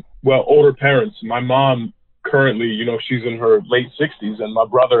having, older parents. My mom currently, she's in her late 60s, and my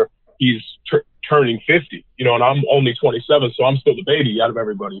brother, he's turning 50, and I'm only 27, so I'm still the baby out of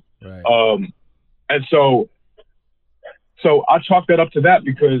everybody. Right. And so I chalk that up to that,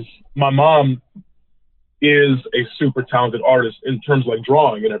 because my mom is a super talented artist in terms of like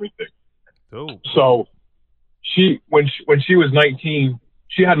drawing and everything. Oh. So when she was 19,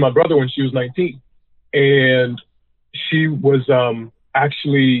 she had my brother when she was 19, and she was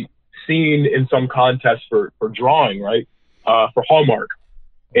actually seen in some contest for drawing, right? For Hallmark.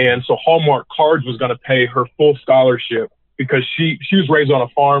 And so Hallmark Cards was going to pay her full scholarship, because she was raised on a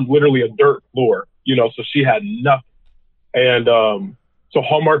farm, literally a dirt floor, so she had nothing. And So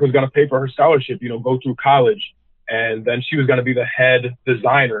Hallmark was going to pay for her scholarship, go through college. And then she was going to be the head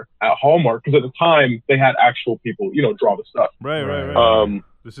designer at Hallmark because at the time they had actual people, draw the stuff. Right.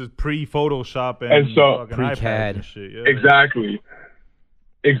 This is pre-Photoshop and so pre-CAD and shit. Yeah. Exactly.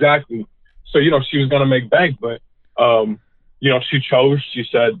 So, she was going to make bank, but, she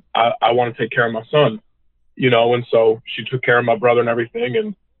said, I want to take care of my son, and so she took care of my brother and everything.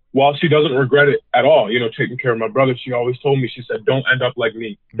 And while she doesn't regret it at all, taking care of my brother, she always told me, she said, don't end up like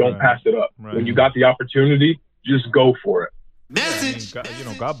me. Don't pass it up. Right. When you got the opportunity, just go for it. Message. Yeah, I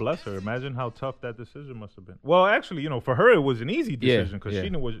mean, God bless her. Imagine how tough that decision must have been. Well, actually, for her, it was an easy decision because she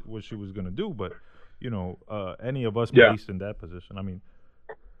knew what she was going to do. But, any of us placed in that position, I mean,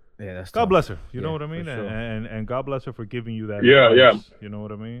 that's God tough. bless her. You know what I mean? Sure. And God bless her for giving you that advice. You know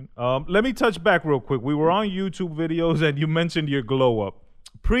what I mean? Let me touch back real quick. We were on YouTube videos and you mentioned your glow up.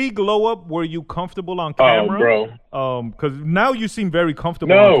 Pre-glow up, were you comfortable on camera? Oh, bro. Because now you seem very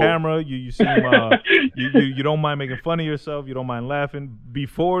comfortable on camera. You seem you don't mind making fun of yourself. You don't mind laughing.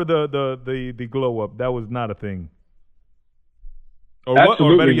 Before the glow up, that was not a thing.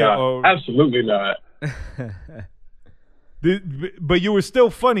 Absolutely not. Absolutely not. But you were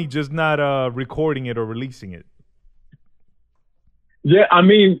still funny, just not recording it or releasing it. Yeah, I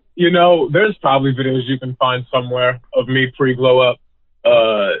mean, there's probably videos you can find somewhere of me pre-glow up.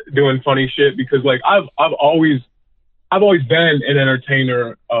 Doing funny shit because I've always been an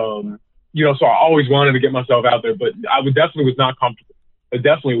entertainer, so I always wanted to get myself out there, but I definitely was not comfortable. It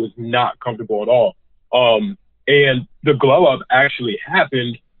definitely was not comfortable at all. And the glow up actually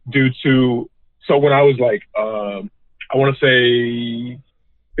happened due to, so when I was I want to say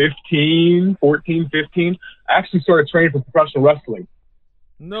 15, I actually started training for professional wrestling.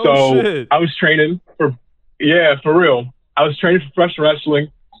 Shit. I was training for real. I was training for professional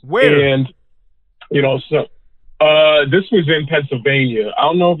wrestling. Where? And, this was in Pennsylvania. I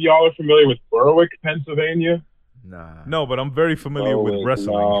don't know if y'all are familiar with Berwick, Pennsylvania. Nah. No, but I'm very familiar with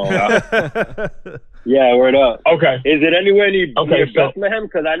wrestling. No. Yeah, word up. Okay. Is it anywhere near Bethlehem?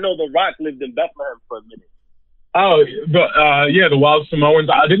 Because I know The Rock lived in Bethlehem for a minute. Oh, the Wild Samoans.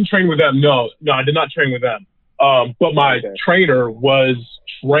 I didn't train with them. No, I did not train with them. But my trainer was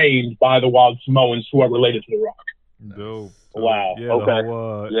trained by the Wild Samoans who are related to The Rock. Dope. Wow. Yeah, okay.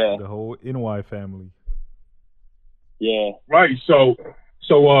 The whole Inouye family. Yeah. Right. So.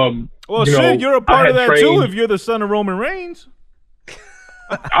 Well, you're a part of that too. If you're the son of Roman Reigns.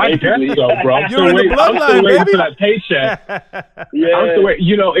 I guess so, bro. You're in the bloodline, I'm still waiting baby. for that paycheck. Yeah. I'm still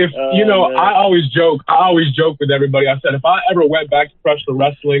waiting. I always joke with everybody. I said if I ever went back to professional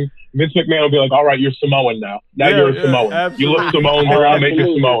wrestling, Vince McMahon will be like, "All right, you're Samoan now. Now you're a Samoan. Absolutely. You look Samoan, bro. I'll make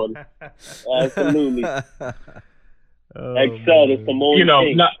you Samoan." Absolutely. Exel, the Samoan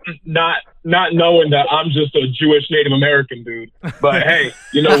king. Not knowing that I'm just a Jewish Native American dude. But hey,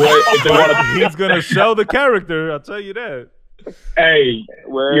 you know what? If they want to, he's gonna sell the character. I'll tell you that. Hey,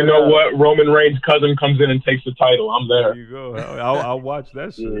 you know what? Roman Reigns' cousin comes in and takes the title. I'm there. There you go. I'll watch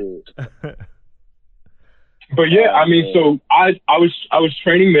that shit. But yeah, I mean, so I was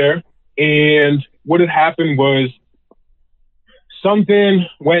training there, and what had happened was something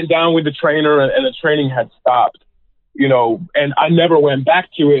went down with the trainer, and the training had stopped. And I never went back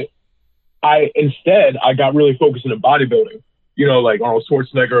to it. Instead I got really focused in bodybuilding. Like Arnold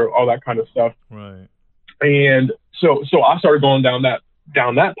Schwarzenegger, all that kind of stuff. Right. And so I started going down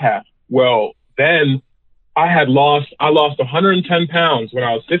that path. Well, then I lost 110 pounds when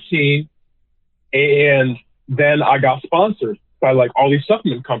I was 15, and then I got sponsored by all these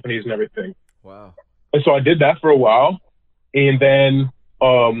supplement companies and everything. Wow. And so I did that for a while, and then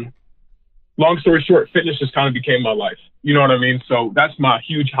long story short, fitness just kind of became my life. You know what I mean? So that's my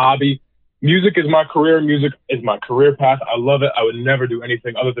huge hobby. Music is my career. Music is my career path. I love it. I would never do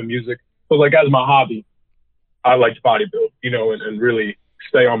anything other than music. So as my hobby, I like to bodybuild, and really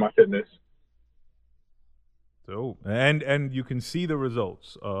stay on my fitness. Dope. And you can see the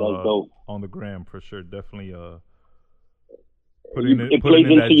results on the gram for sure. Definitely it plays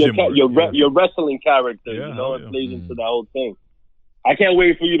into your wrestling character, it plays into the whole thing. I can't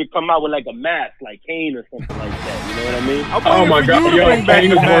wait for you to come out with a mask like Kane or something like that. You know what I mean? Oh my God! Yo,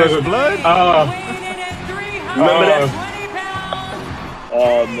 Kane is one of the blood. Remember that?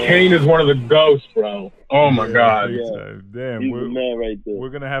 Oh man. Kane is one of the ghosts, bro. Oh my God! Yeah. Damn, he's the man right there. We're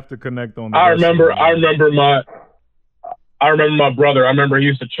gonna have to connect on. I remember my brother. I remember he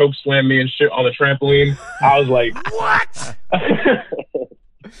used to choke slam me and shit on the trampoline. I was like, what?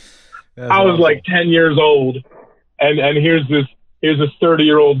 I was like 10 years old, and here's this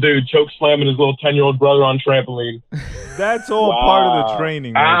 30-year-old dude choke slamming his little 10-year-old brother on trampoline. That's all part of the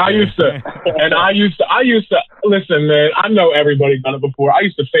training. I used to Listen, man, I know everybody done it before. I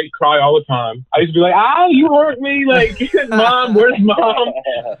used to fake cry all the time. I used to be like, you hurt me. Like, Mom, where's Mom?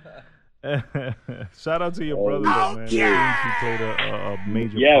 Shout out to your brother, though, man. He played a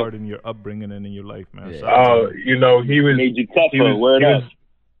major part in your upbringing and in your life, man. You know, he was made you tougher.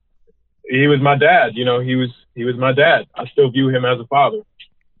 He was my dad. You know, he was my dad. I still view him as a father.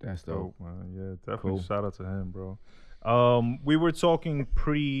 That's dope, man. Yeah, definitely. Cool. Shout out to him, bro. We were talking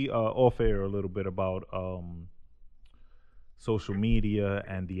off air a little bit about social media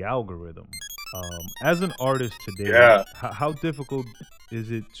and the algorithm. As an artist today, how difficult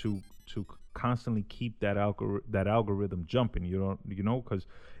is it to constantly keep that algorithm jumping? You know, because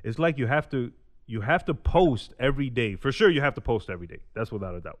it's like you have to post every day. For sure, you have to post every day. That's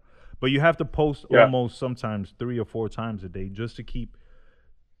without a doubt. But you have to post almost sometimes 3 or 4 times a day just to keep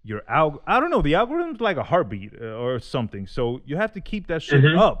your I don't know, the algorithm's like a heartbeat or something. So you have to keep that shit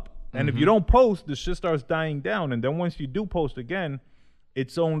up. And if you don't post, the shit starts dying down. And then once you do post again,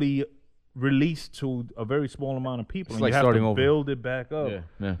 it's only released to a very small amount of people. It's and like you have to over. Build it back up.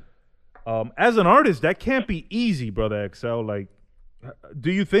 Yeah. As an artist, that can't be easy, brother Excel. Like,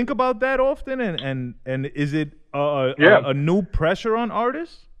 do you think about that often? And is it a new pressure on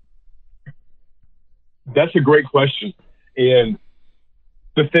artists? That's a great question. And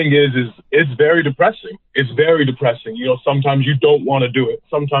the thing is it's very depressing. It's very depressing. You know, sometimes you don't want to do it.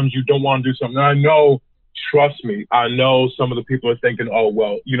 Sometimes you don't want to do something. And I know, trust me, I know some of the people are thinking, oh,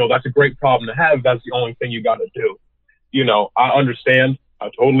 well, you know, that's a great problem to have. That's the only thing you got to do. You know, I understand. I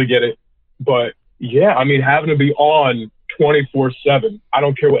totally get it. But yeah, I mean, having to be on 24/7, I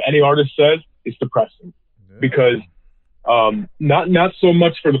don't care what any artist says, it's depressing. Because not so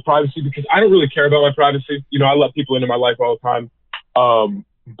much for the privacy, because I don't really care about my privacy. You know, I let people into my life all the time.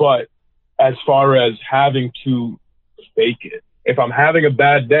 But as far as having to fake it, if I'm having a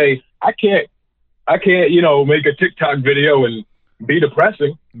bad day, I can't, you know, make a TikTok video and be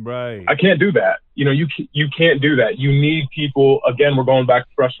depressing. Right. I can't do that. You know, you can't do that. You need people. Again, we're going back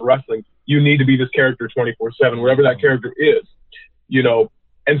to professional wrestling. You need to be this character 24/7, wherever that character is, you know?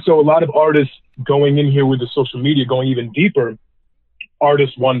 And so a lot of artists going in here with the social media, going even deeper,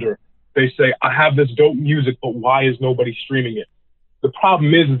 artists wonder, they say, I have this dope music, but why is nobody streaming it? The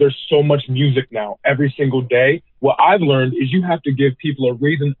problem is there's so much music now every single day. What I've learned is you have to give people a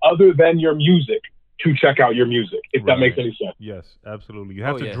reason other than your music to check out your music, if that makes any sense. Yes, absolutely. You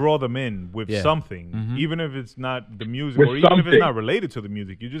have to draw them in with something, even if it's not the music With or even something. if it's not related to the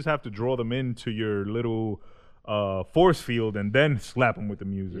music. You just have to draw them into your little force field and then slap them with the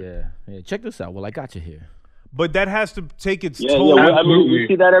music. Yeah. Check this out. Well, I got you here. But that has to take its toll. Yeah, I mean, you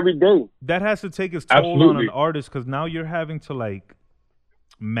see that every day. That has to take its toll on an artist, because now you're having to like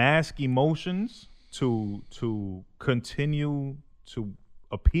mask emotions to continue to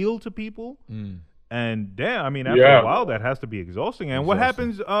appeal to people. And I mean, after a while, that has to be exhausting. And what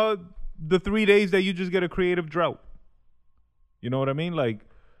happens the 3 days that you just get a creative drought? You know what I mean? Like,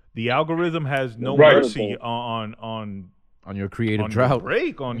 the algorithm has no mercy on your creative on drought, your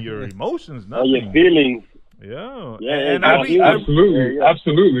break, on your emotions, nothing. On your feelings. Yeah. And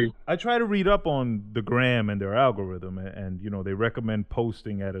absolutely. I try to read up on the gram and their algorithm, and you know, they recommend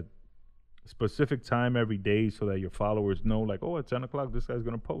posting at a specific time every day so that your followers know, like, oh, at 10 o'clock this guy's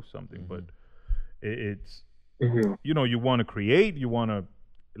gonna post something. But it's you know, you want to create, you want to,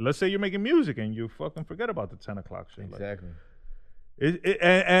 let's say you're making music and you fucking forget about the 10 o'clock shit. Exactly.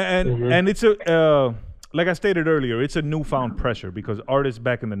 And it's a like I stated earlier, it's a newfound pressure, because artists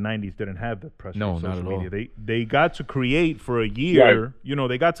back in the 90s didn't have that pressure. No, on not social at media. They got to create for a year. Right. You know,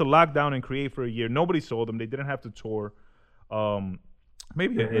 they got to lock down and create for a year. Nobody saw them. They didn't have to tour.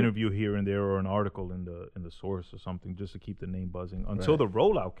 Maybe an interview here and there, or an article in the source or something, just to keep the name buzzing until the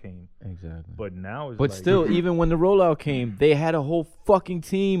rollout came. Exactly. But now it's But still, even when the rollout came, they had a whole fucking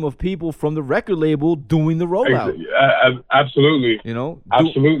team of people from the record label doing the rollout. Absolutely. You know?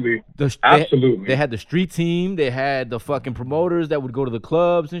 Absolutely. Absolutely. They had the street team. They had the fucking promoters that would go to the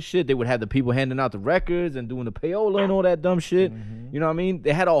clubs and shit. They would have the people handing out the records and doing the payola and all that dumb shit. You know what I mean?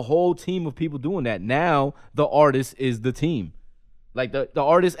 They had a whole team of people doing that. Now, the artist is the team. Like, the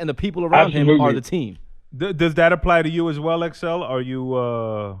artist and the people around him are the team. Does that apply to you as well, Excel? Are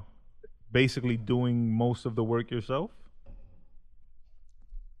you basically doing most of the work yourself?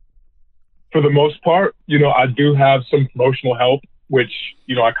 For the most part, you know, I do have some promotional help, which,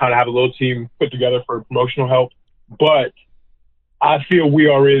 you know, I kind of have a little team put together for promotional help. But I feel we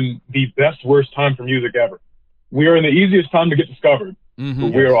are in the best, worst time for music ever. We are in the easiest time to get discovered,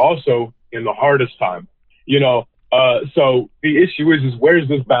 but we are also in the hardest time, you know. So the issue is where's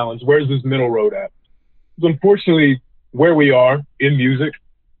this balance? Where's this middle road at? Because unfortunately, where we are in music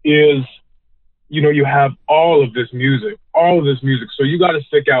is you have all of this music. So you got to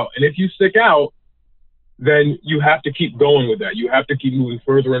stick out. And if you stick out, then you have to keep going with that. You have to keep moving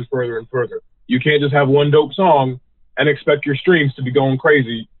further and further and further. You can't just have one dope song and expect your streams to be going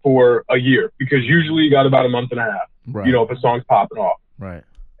crazy for a year, because usually you got about a month and a half, Right. if a song's popping off. Right.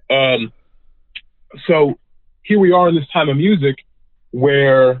 So here we are in this time of music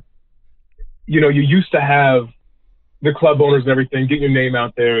where, you used to have the club owners and everything get your name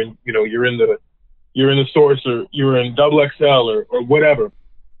out there, and, you're in the Source, or you're in Double XL or whatever.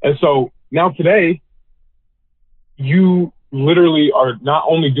 And so now today, you literally are not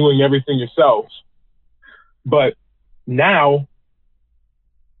only doing everything yourselves, but now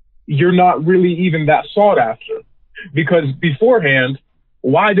you're not really even that sought after. Because beforehand,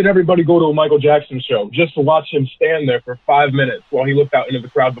 why did everybody go to a Michael Jackson show? Just to watch him stand there for 5 minutes while he looked out into the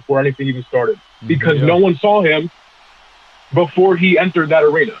crowd before anything even started. Because no one saw him before he entered that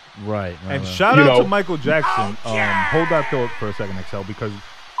arena. Right. And shout out to Michael Jackson. Hold that thought for a second, Excel, because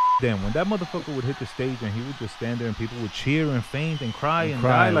damn, when that motherfucker would hit the stage and he would just stand there and people would cheer and faint and cry and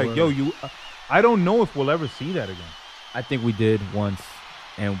die, like, yo, I don't know if we'll ever see that again. I think we did once,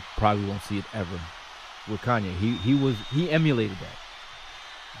 and probably won't see it ever with Kanye. He emulated that.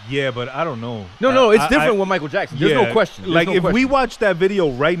 Yeah, but I don't know. No, it's different with Michael Jackson. There's no question. Like, if we watch that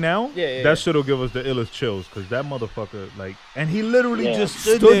video right now, that shit'll give us the illest chills, because that motherfucker, like, and he literally just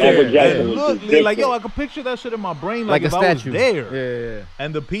stood there. there. And looked, like, yo, I could picture that shit in my brain, like if a I was statue. there. Yeah.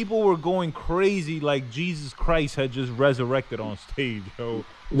 And the people were going crazy, like Jesus Christ had just resurrected on stage, yo.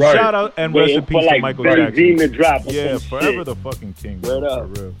 Right. Shout out and rest in peace to Michael Jackson. To drop Yeah, forever the fucking king. Word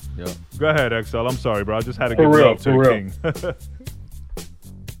up. For real. Yep. Go ahead, XL. I'm sorry, bro. I just had to For give real, love to for the real. king.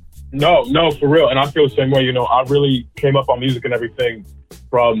 No, for real. And I feel the same way. I really came up on music and everything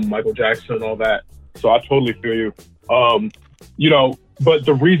from Michael Jackson and all that. So I totally feel you. But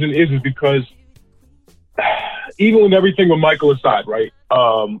the reason is because even with everything with Michael aside, right?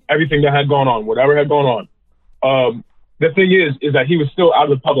 Everything that had gone on, whatever had gone on, the thing is that he was still out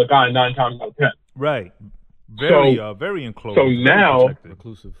of the public eye 9 times out of 10. Right. Very enclosed. So now,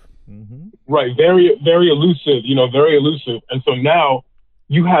 Reclusive. Mm-hmm. Right. Very, very elusive, very elusive. And so now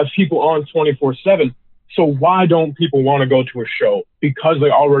you have people on 24/7. So why don't people want to go to a show? Because they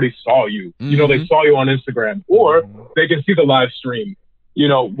already saw you. Mm-hmm. They saw you on Instagram, or they can see the live stream,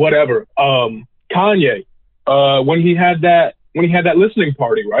 whatever. Kanye, when he had that listening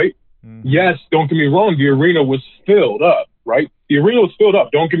party, right? Mm-hmm. Yes, don't get me wrong, the arena was filled up, right? The arena was filled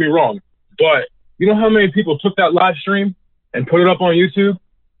up, don't get me wrong. But you know how many people took that live stream and put it up on YouTube?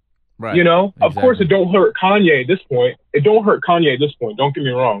 Right. Of course it don't hurt Kanye at this point. Don't get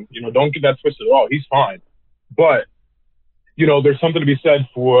me wrong. Don't get that twisted at all. He's fine. But, there's something to be said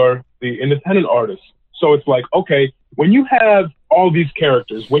for the independent artists. So it's like, okay, when you have all these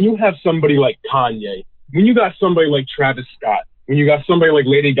characters, when you have somebody like Kanye, when you got somebody like Travis Scott, when you got somebody like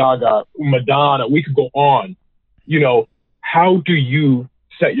Lady Gaga, Madonna, we could go on, how do you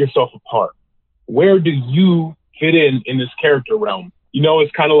set yourself apart? Where do you fit in this character realm?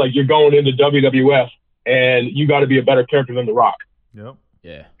 It's kind of like you're going into WWF and you got to be a better character than The Rock. Yep.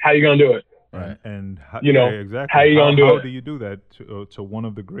 Yeah. How you going to do it? Right. And how, exactly. How you going to do it? How do you do that to one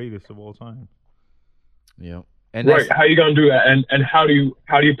of the greatest of all time? Yep. And right. How you going to do that? And how do you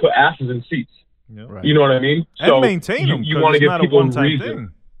put asses in seats? Yep. Right. You know what I mean? And maintain them. You want to give people a reason.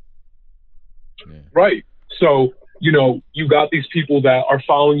 Thing. Yeah. Right. So, you got these people that are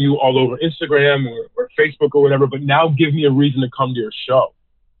following you all over Instagram or Facebook or whatever, but now give me a reason to come to your show.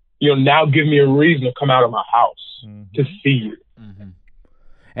 Now give me a reason to come out of my house to see you. Mm-hmm.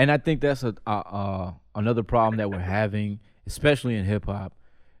 And I think that's another problem that we're having, especially in hip hop,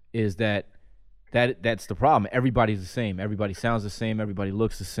 is that's the problem. Everybody's the same. Everybody sounds the same. Everybody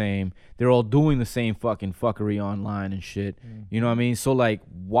looks the same. They're all doing the same fucking fuckery online and shit. You know what I mean? So like,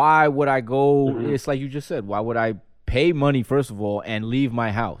 why would I go? It's like you just said. Why would I pay money first of all and leave my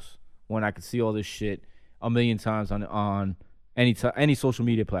house when I could see all this shit a million times on any social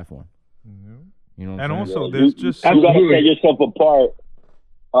media platform? You know. And what I'm saying? also, there's just you gotta set yourself apart.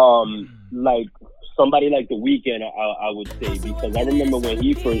 Like somebody like The Weeknd, I would say, because I remember when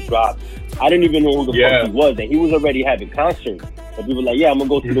he first dropped, I didn't even know who the fuck he was, and he was already having concerts. And people were like, yeah, I'm gonna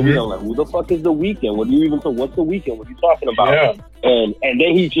go to The Weeknd. I'm like, who the fuck is The Weeknd? What do you even say? What's The Weeknd? What are you talking about? Yeah. And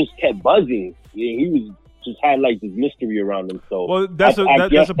then he just kept buzzing. He was just had like this mystery around him. So well, that's a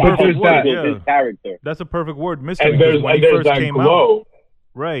perfect word. His character. That's a perfect word, mystery. And when he first that came glow. out,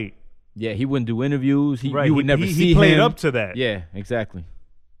 right? Yeah, he wouldn't do interviews. You would never see he played him. up to that. Yeah, exactly.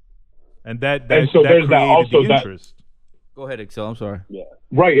 And that so created there's that also the interest. Go ahead, Excel. I'm sorry. Yeah.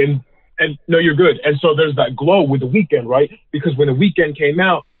 Right, and no, you're good. And so there's that glow with The Weeknd, right? Because when The Weeknd came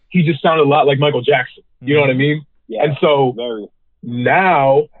out, he just sounded a lot like Michael Jackson. You know what I mean? Yeah, and so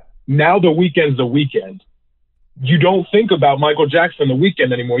now The Weeknd's The Weeknd. You don't think about Michael Jackson The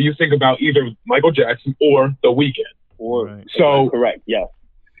Weeknd anymore. You think about either Michael Jackson or The Weeknd. So correct, yeah.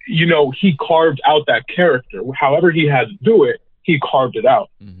 You know, he carved out that character. However he had to do it, he carved it out.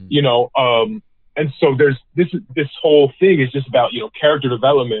 You know, and so there's this whole thing is just about, you know, character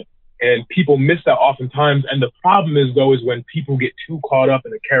development, and people miss that oftentimes. And the problem is though is when people get too caught up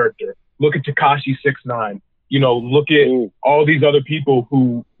in a character. Look at Tekashi 6ix9ine. You know, look at all these other people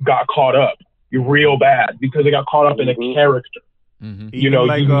who got caught up real bad because they got caught up in a character. You know,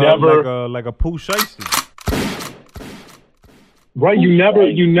 like you never like a Pooh Shiesty. Right, you never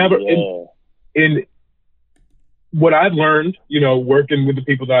in what I've learned, you know, working with the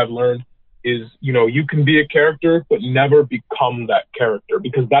people that I've learned is, you know, you can be a character but never become that character,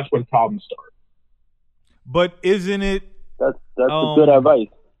 because that's when problems start. But isn't it that's good advice.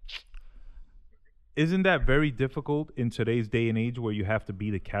 Isn't that very difficult in today's day and age where you have to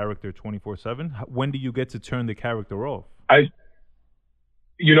be the character 24/7? When do you get to turn the character off?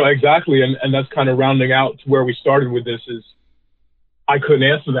 You know, exactly, and that's kind of rounding out to where we started with this is I couldn't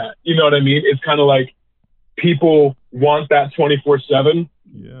answer that. You know what I mean? It's kind of like people want that 24/7.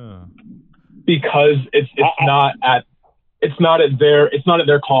 Yeah. Because it's not at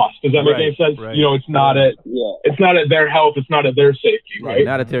their cost. Does that make any sense? Right. You know, it's not at their health. It's not at their safety. Right.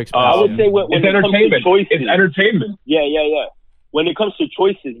 Not at their expense. I would say when it's it entertainment. Comes to choices, it's entertainment. Yeah. When it comes to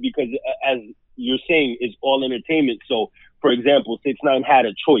choices, because as you're saying, it's all entertainment. So, for example, 6ix9ine had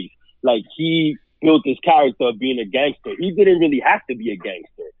a choice. Like, he built this character of being a gangster. He didn't really have to be a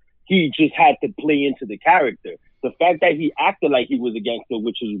gangster. He just had to play into the character. The fact that he acted like he was a gangster,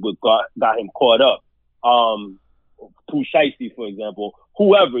 which is what got him caught up. Pooh Shiesty, for example,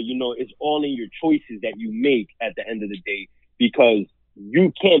 whoever, you know, it's all in your choices that you make at the end of the day, because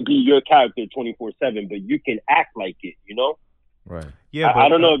you can't be your character 24/7, but you can act like it, you know? Right. Yeah, I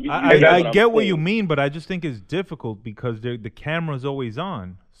don't know if I get what you mean, but I just think it's difficult because the camera's always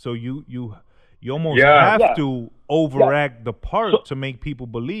on. So you almost have to overact the part to make people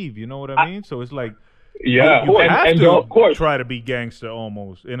believe, you know what I mean? So it's like, you have to of course try to be gangster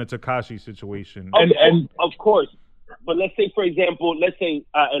almost in a Tekashi situation. Of course. But let's say, for example,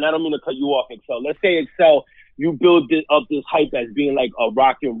 and I don't mean to cut you off, Excel. Let's say, Excel, you build up this hype as being like a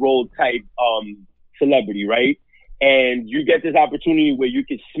rock and roll type celebrity, right? And you get this opportunity where you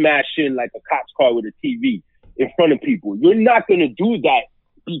can smash in like a cop's car with a TV in front of people. You're not going to do that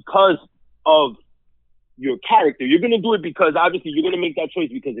because of your character. You're going to do it because obviously you're going to make that choice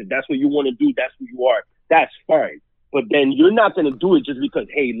because if that's what you want to do, that's who you are. That's fine. But then you're not going to do it just because,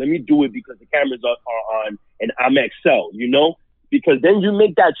 hey, let me do it because the cameras are on and I'm Excel, you know? Because then you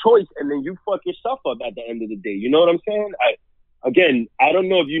make that choice and then you fuck yourself up at the end of the day. You know what I'm saying? I don't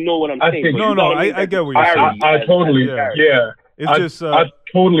know if you know what I'm saying. I get what you're saying. I totally, It's I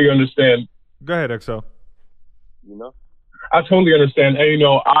totally understand. Go ahead, Excel. You know? I totally understand. And, you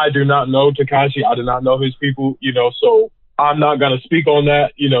know, I do not know Tekashi. I do not know his people, you know, so I'm not going to speak on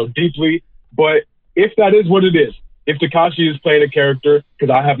that, you know, deeply. But if that is what it is, if Tekashi is playing a character,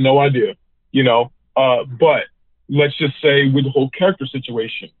 because I have no idea, you know, but let's just say with the whole character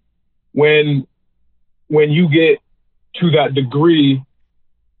situation, when you get to that degree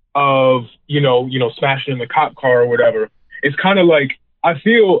of, you know, smashing in the cop car or whatever, it's kind of like, I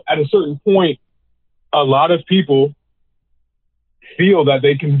feel at a certain point, a lot of people feel that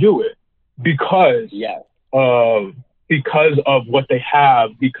they can do it because of what they have,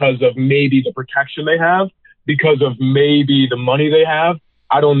 because of maybe the protection they have, because of maybe the money they have.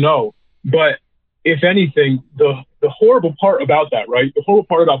 I don't know. But if anything, the horrible part about that, right? The horrible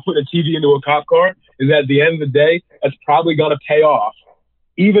part about putting a TV into a cop car is that at the end of the day, that's probably going to pay off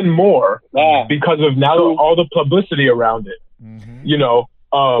even more because of now all the publicity around it. Mm-hmm. You know,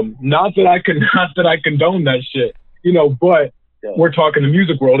 not that I condone that shit, you know, but we're talking the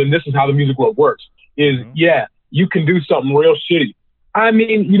music world, and this is how the music world works. Is you can do something real shitty. I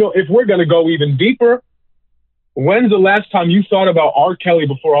mean, you know, if we're gonna go even deeper, when's the last time you thought about R. Kelly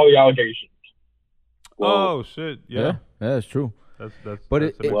before all the allegations? Oh shit, yeah, that's true.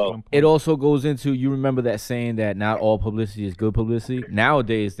 But it also goes into, you remember that saying that not all publicity is good publicity.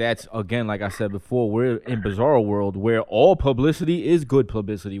 Nowadays, that's, again, like I said before, we're in bizarre world where all publicity is good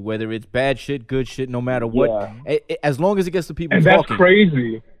publicity, whether it's bad shit, good shit, no matter what, as long as it gets the people and talking. That's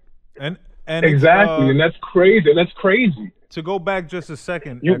crazy. And exactly, and that's crazy. And that's crazy. To go back just a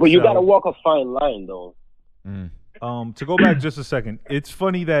second, but you gotta walk a fine line, though. To go back just a second, it's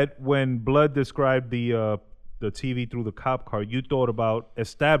funny that when Blood described the TV through the cop car, you thought about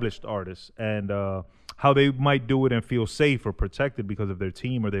established artists and how they might do it and feel safe or protected because of their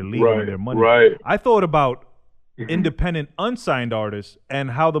team or their league or their money. Right. I thought about independent unsigned artists and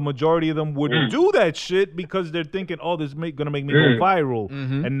how the majority of them would do that shit because they're thinking, oh, this is gonna make me go viral,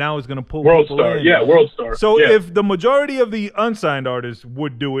 and now it's gonna pull World people star, in. world star. So yeah. if the majority of the unsigned artists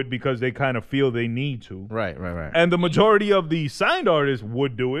would do it because they kind of feel they need to, Right. and the majority of the signed artists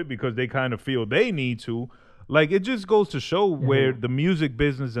would do it because they kind of feel they need to, like, it just goes to show where the music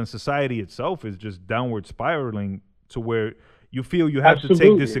business and society itself is just downward spiraling to where you feel you have to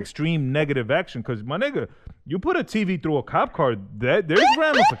take this extreme negative action. Because, my nigga, you put a TV through a cop car, there's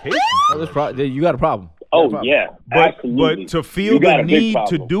ramifications. You got a problem. Yeah, But absolutely. to feel the need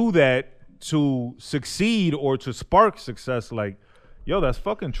to do that to succeed or to spark success, like, yo, that's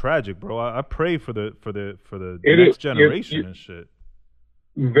fucking tragic, bro. I pray for the next generation and shit.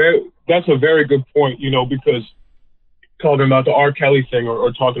 That's a very good point, because talking about the R. Kelly thing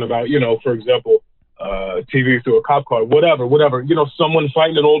or talking about, for example, TV through a cop car, whatever, someone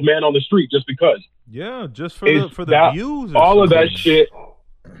fighting an old man on the street just because. Yeah, just for the views. All of that shit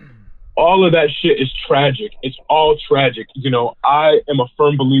is tragic. It's all tragic. I am a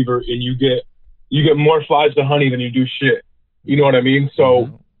firm believer in you get more flies to honey than you do shit. You know what I mean?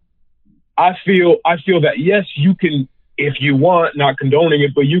 So I feel that, yes, you can, if you want, not condoning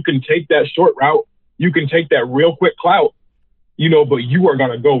it, but you can take that short route. You can take that real quick clout, but you are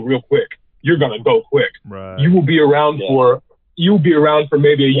going to go real quick. You're going to go quick. Right. You will be around for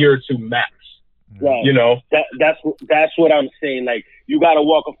maybe a year or two max. Right. That's what I'm saying. Like, you got to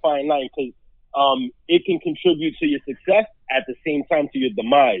walk a fine line because it can contribute to your success at the same time to your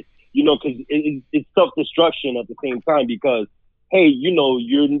demise. Because it's self-destruction at the same time because, hey,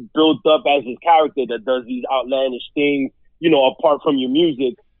 you're built up as this character that does these outlandish things, apart from your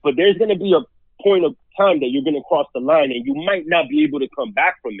music. But there's going to be a point of time that you're going to cross the line and you might not be able to come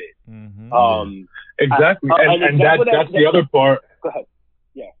back from it. Exactly. And that's the other part. Go ahead.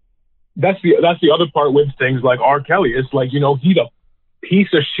 Yeah. That's the other part with things like R. Kelly. It's like, he's a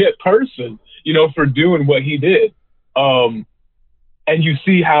piece of shit person, for doing what he did. And you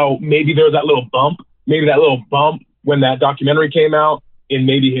see how maybe there was that little bump when that documentary came out in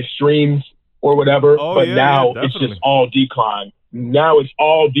maybe his streams or whatever. But now it's just all decline. Now it's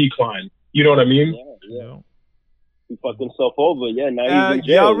all decline. You know what I mean? Yeah. He fucked himself over. Yeah, now he's in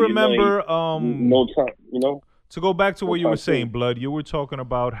jail. Y'all remember no time, to go back to what you were saying, Blood, you were talking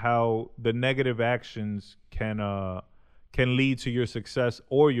about how the negative actions can lead to your success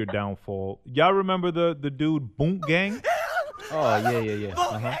or your downfall. Y'all remember the dude Boonk Gang? Oh,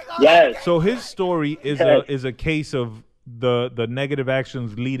 yeah. Yes. So his story is a case of the negative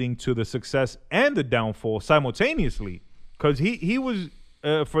actions leading to the success and the downfall simultaneously. Because he was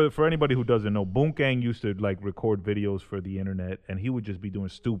for anybody who doesn't know, Boonk Gang used to like record videos for the internet, and he would just be doing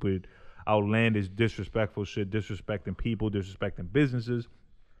stupid, outlandish, disrespectful shit, disrespecting people, disrespecting businesses.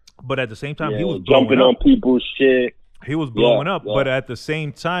 But at the same time, he was jumping on people's shit. He was blowing up, but at the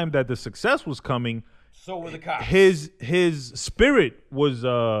same time that the success was coming, so were the cops. His spirit was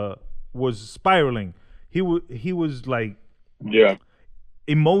spiraling. He was like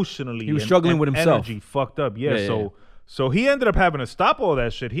emotionally, he was struggling with himself. Energy fucked up. So he ended up having to stop all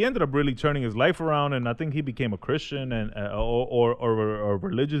that shit. He ended up really turning his life around, and I think he became a Christian and or a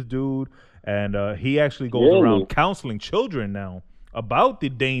religious dude. And he actually goes around counseling children now about the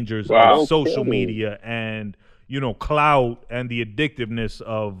dangers of social media and clout and the addictiveness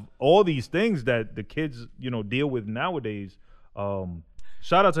of all these things that the kids deal with nowadays.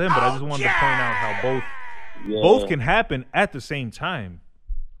 Shout out to him, but I just wanted to point out how both can happen at the same time.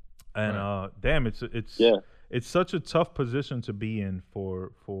 And damn, it's such a tough position to be in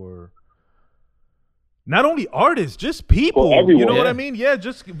for not only artists, just people. You know what I mean? Yeah,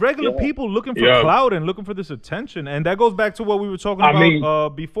 just regular people looking for clout and looking for this attention. And that goes back to what we were talking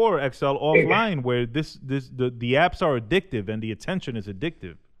about before, Exel, offline, where the apps are addictive and the attention is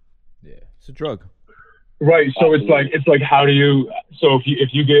addictive. Yeah, it's a drug. Right. So it's like how do you? So if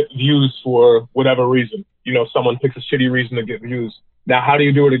you get views for whatever reason, someone picks a shitty reason to get views. Now, how do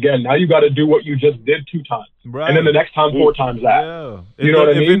you do it again? Now you got to do what you just did 2 times. Right. And then the next time 4 times that. Yeah. You know what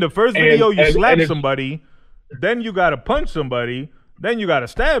I mean? If in the first video you slap somebody, then you got to punch somebody, then you got to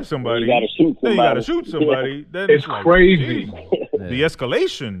stab somebody, then you got to shoot somebody. Then it's crazy. The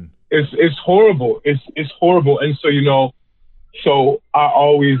escalation. It's horrible. It's horrible. And so I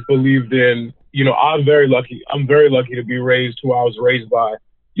always believed in, I'm very lucky. I'm very lucky to be raised who I was raised by.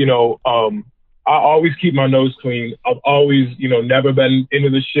 I always keep my nose clean. I've always, never been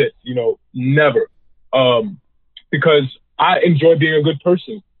into the shit, never. Because I enjoy being a good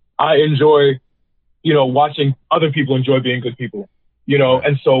person. I enjoy, watching other people enjoy being good people. you know.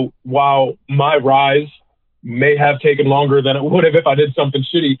 And so while my rise may have taken longer than it would have if I did something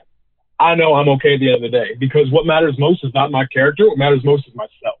shitty, I know I'm okay at the end of the day, because what matters most is not my character. What matters most is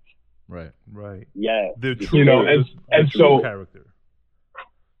myself. Right. Yeah. The true, you know, the and true so character.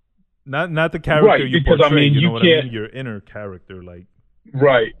 Not the character right, you because, portray, I mean, you know you what can't, I mean? Your inner character, like.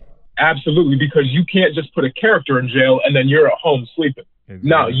 Right. Absolutely, because you can't just put a character in jail and then you're at home sleeping. Exactly.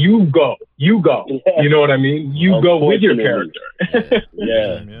 No, you go. You know what I mean? You go with your character.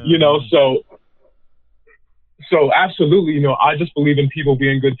 Yeah. You know, so absolutely, you know, I just believe in people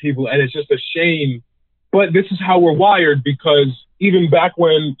being good people, and it's just a shame. But this is how we're wired, because even back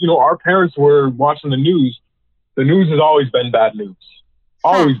when, you know, our parents were watching the news has always been bad news.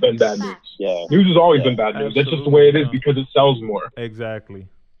 Always been bad news. Yeah. News has always been bad news. That's just the way it is, because it sells more. Exactly.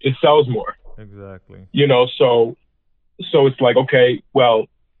 It sells more. Exactly. You know, so it's like, okay, well,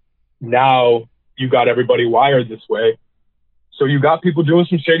 now you got everybody wired this way. So you got people doing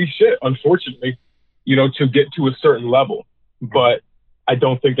some shady shit, unfortunately, you know, to get to a certain level. But I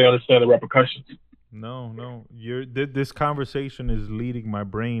don't think they understand the repercussions. No. This conversation is leading my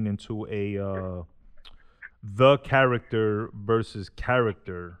brain into a the character versus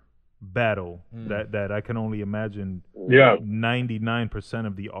character battle that I can only imagine 99%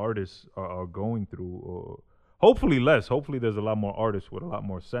 of the artists are going through, or hopefully less. Hopefully there's a lot more artists with a lot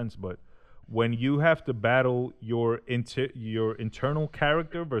more sense, but when you have to battle your internal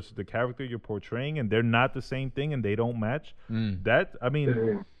character versus the character you're portraying, and they're not the same thing and they don't match, that, I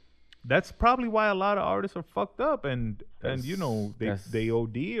mean, that's probably why a lot of artists are fucked up, and you know, they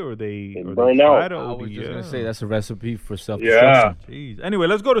OD or they burn out. try to OD. I was just gonna say that's a recipe for Yeah. self-destruction. Jeez. Anyway,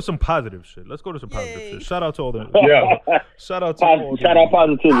 let's go to some positive shit. Shout out to all the shout out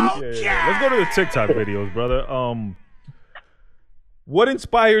positivity. Yeah. Let's go to the TikTok videos, brother. What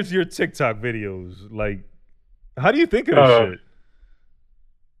inspires your TikTok videos? Like, how do you think of this shit?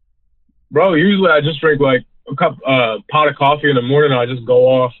 Bro, usually I just drink like a pot of coffee in the morning and I just go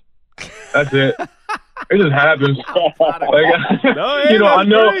off. That's it. It just happens. Like, you know,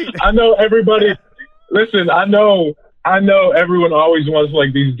 I know everybody. Listen, I know everyone always wants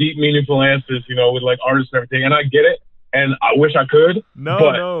like these deep, meaningful answers, you know, with like artists and everything, and I get it, and I wish I could. No.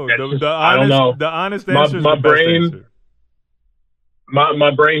 I don't know. The honest answer is my the brain. best answer.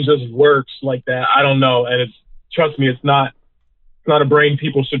 My brain just works like that. I don't know, and trust me, it's not a brain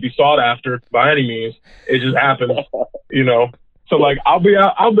people should be sought after by any means. It just happens, you know. So like I'll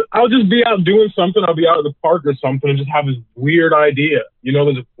just be out doing something. I'll be out at the park or something and just have this weird idea. You know,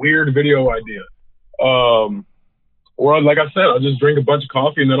 there's a weird video idea. Or like I said, I'll just drink a bunch of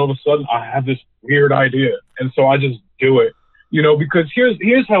coffee and then all of a sudden I have this weird idea. And so I just do it. You know, because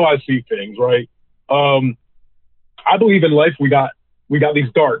here's how I see things, right? I believe in life we got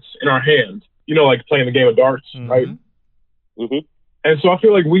these darts in our hands. You know, like playing the game of darts, right? Mm-hmm. And so I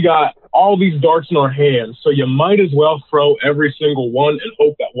feel like we got all these darts in our hands, so you might as well throw every single one and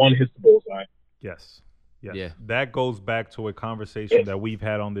hope that one hits the bullseye. Yes. Yeah. That goes back to a conversation that we've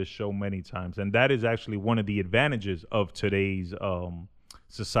had on this show many times, and that is actually one of the advantages of today's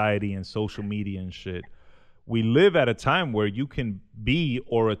society and social media and shit. We live at a time where you can be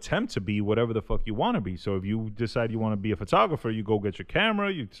or attempt to be whatever the fuck you want to be. So if you decide you want to be a photographer, you go get your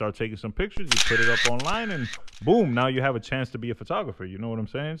camera, you start taking some pictures, you put it up online, and boom, now you have a chance to be a photographer. You know what I'm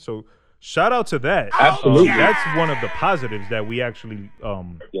saying? So shout out to that. Absolutely. That's one of the positives that we actually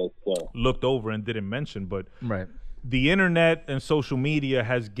looked over and didn't mention. But the internet and social media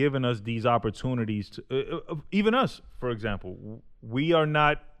has given us these opportunities to, even us, for example, we are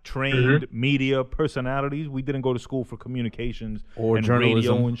not trained media personalities. We didn't go to school for communications or and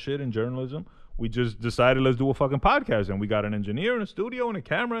journalism. Radio and shit and journalism. We just decided, let's do a fucking podcast, and we got an engineer and a studio and a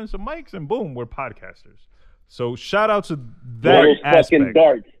camera and some mics, and boom, we're podcasters. So shout out to that aspect. Fucking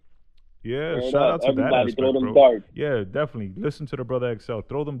darts. Yeah, shout out to that aspect, throw them bro. darts. Yeah, definitely. Listen to the brother Excel.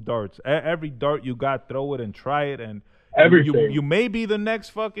 Throw them darts. Every dart you got, throw it and try it. And everything. You may be the next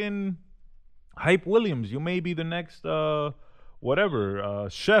fucking Hype Williams. You may be the next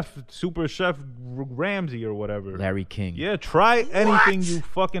chef, super chef Ramsay or whatever. Larry King. Yeah, try anything you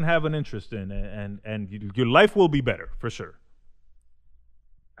fucking have an interest in, and your life will be better for sure.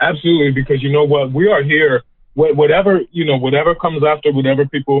 Absolutely, because you know what, we are here. Whatever comes after, whatever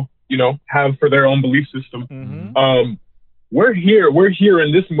people have for their own belief system. We're here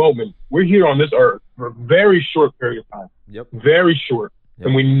in this moment. We're here on this earth for a very short period of time. Yep. Very short,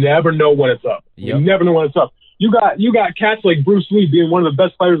 and we never know when it's up. Yep. We never know when it's up. You got cats like Bruce Lee being one of the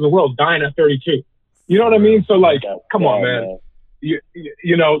best players in the world, dying at 32. You know what I mean? So like, come on, man.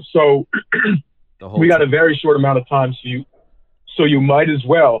 You know, so we got a very short amount of time, so you might as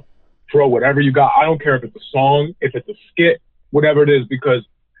well throw whatever you got. I don't care if it's a song, if it's a skit, whatever it is, because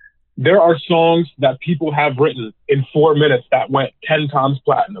there are songs that people have written in 4 minutes that went 10 times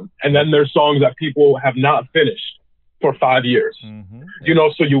platinum. And then there's songs that people have not finished for 5 years. Mm-hmm. You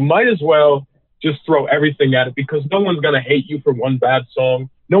know, so you might as well just throw everything at it, because no one's going to hate you for one bad song.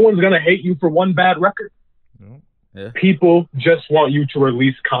 No one's going to hate you for one bad record. Yeah. People just want you to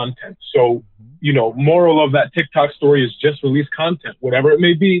release content. So, you know, moral of that TikTok story is just release content, whatever it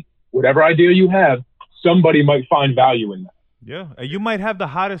may be, whatever idea you have, somebody might find value in that. Yeah, and you might have the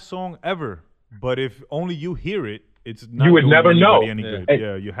hottest song ever, but if only you hear it, it's not You would doing never know. anybody any good.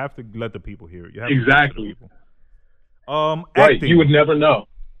 Yeah, you have to let the people hear it. You have to Exactly. let the people. Right, Acting. you would never know.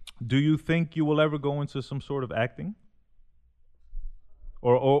 Do you think you will ever go into some sort of acting?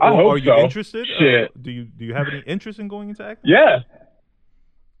 Or I hope are you so. interested? Shit. Do you have any interest in going into acting?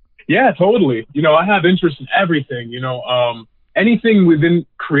 Yeah, totally. You know, I have interest in everything, you know, anything within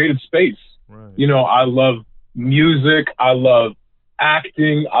creative space. Right. You know, I love music, I love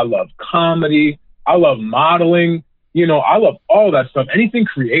acting, I love comedy, I love modeling, you know, I love all that stuff. Anything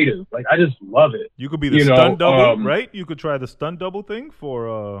creative, like I just love it. You could be the stunt double, right? You could try the stunt double thing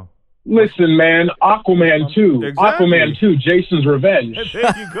for Listen, man, Aquaman 2. Exactly. Aquaman 2, Jason's Revenge.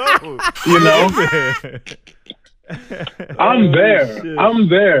 There you go. You know? I'm there. Shit. I'm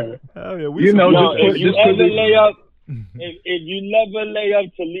there. Hell yeah, we You know, support Yo, that if you shit. ever lay up, if you never lay up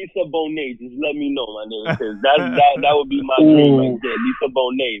to Lisa Bonet, just let me know, my nigga, because that would be my dream right there. Lisa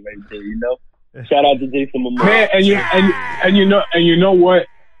Bonet right there, you know? Shout out to Jason Momoa. Man, and you know what?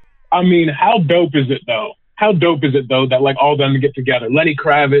 I mean, how dope is it though? How dope is it though that like all of them get together? Lenny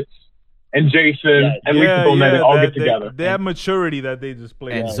Kravitz and Jason and Lisa Bonet, they all get together. They have maturity that they just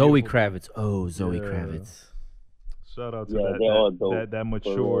play. And Zoe Kravitz. Oh, Zoe Kravitz. Shout out to they're all dope. that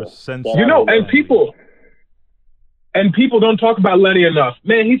mature sense. You know, and people don't talk about Lenny enough.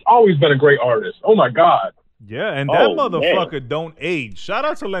 Man, he's always been a great artist. Oh my God. Yeah, and that Oh, motherfucker don't age. Shout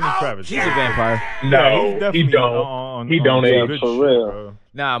out to Lenny Kravitz. He's a vampire. No, he don't. He don't age. good For shit, real. bro.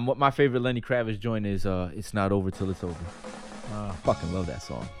 Nah, my favorite Lenny Kravitz joint is "It's Not Over Till It's Over." Fucking love that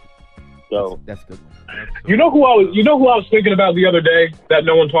song. So, That's a good one. You know who I was thinking about the other day that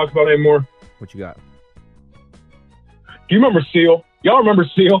no one talks about anymore? What you got? Do you remember Seal? Y'all remember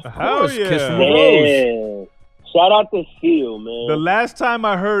Seal? Hell course, Kiss from a yeah. Rose. yeah. Shout out to Seal, man. The last time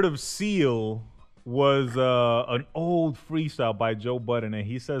I heard of Seal was an old freestyle by Joe Budden, and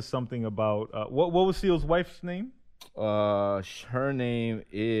he says something about what was Seal's wife's name? Her name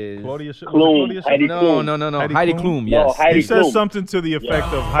is Claudia. Klum. Heidi No. Heidi Heidi Klum? Klum. No, Yes. Heidi He says Klum. something to the effect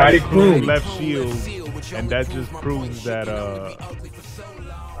of Heidi Heidi Klum Klum. left Shield, and that just proves that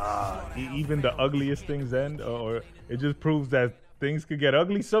even the ugliest things end, or it just proves that things could get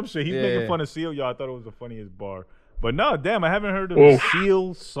ugly. Some shit. He's making fun of Seal, y'all. I thought it was the funniest bar, but no, damn, I haven't heard of the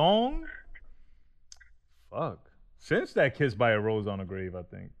Seal song. Fuck, since that Kiss by a Rose on a Grave, I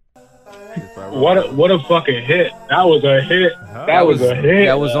think. What a fucking hit. That was a hit. That was a hit.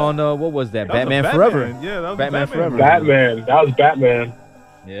 That was on what was that? That was Batman a Forever. Yeah, that was Batman Batman Forever. Batman. That was Batman.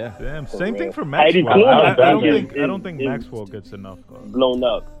 Yeah. Damn, same thing for Heidi Maxwell. Klum, I Batman don't think is Maxwell gets enough blown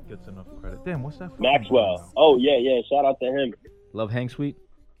up. credit. Damn, what's that? fucking Maxwell. song? Oh, yeah. Shout out to him. Love Hang Sweet.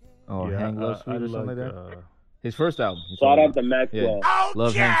 Or Yeah, Hang Love Sweet I or something like like, that. His first album. He's Shout talking out to Maxwell. Yeah.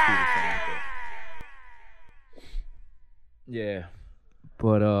 Love Hang Sweet or something like that. Yeah.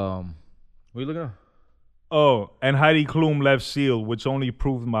 But what are you looking at? Oh, and Heidi Klum left Seal, which only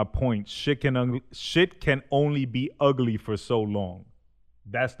proves my point. Shit can only be ugly for so long.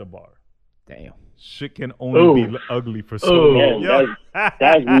 That's the bar. Damn. Shit can only be ugly for so long. Damn,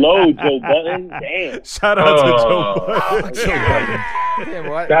 that's low, Joe Budden. Damn. Shout out to Joe Budden.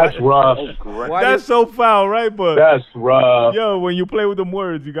 Damn, That's rough. That's great. That's so foul, right? But That's rough. yo, when you play with them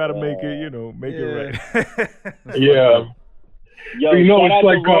words, you gotta make it, make it right. Yeah. Yo, You know, shout it's out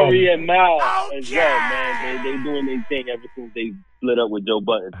like, to Rory and Mal as well, man. They doing their thing ever since they split up with Joe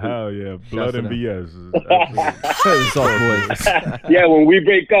Budden. Hell yeah, blood to and them. BS. Sauce Boys. Yeah, when we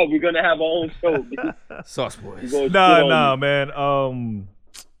break up, we're gonna have our own show. Sauce Boys. Nah, man.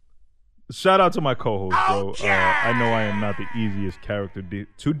 Shout out to my co-host, bro. I know I am not the easiest character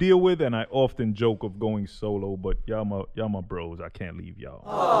to deal with, and I often joke of going solo, but y'all my bros. I can't leave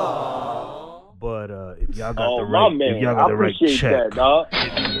y'all. But if y'all got the right, man. if y'all got I the right appreciate check, that, dog.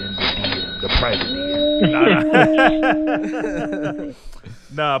 hit me in the private DM.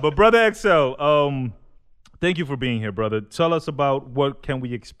 Nah, but brother Exel, thank you for being here, brother. Tell us about what can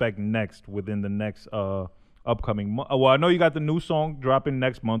we expect next within the next upcoming month. Well, I know you got the new song dropping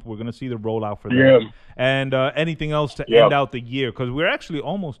next month. We're gonna see the rollout for that. Yeah. And anything else to end out the year, because we're actually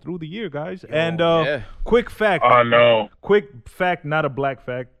almost through the year, guys. And quick fact. Oh no. Quick fact, not a black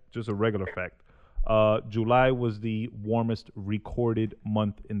fact, just a regular fact. July was the warmest recorded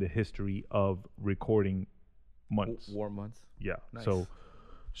month in the history of recording months. Warm months. Yeah. Nice. So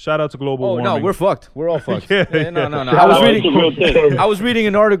shout out to global Oh warming. no, we're fucked. We're all fucked. Yeah, No. It's a real thing. I was reading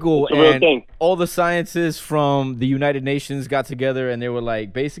an article, It's a real and thing. all the scientists from the United Nations got together, and they were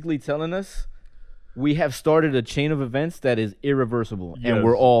like basically telling us we have started a chain of events that is irreversible, Yes. and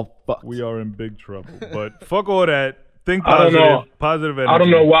we're all fucked. We are in big trouble. But fuck all that. Think I don't positive. know. Positive energy. I don't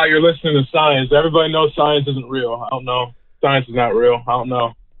know why you're listening to science. Everybody knows science isn't real. I don't know. Science is not real. I don't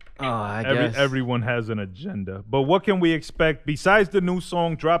know. Oh, I guess. Everyone has an agenda. But what can we expect besides the new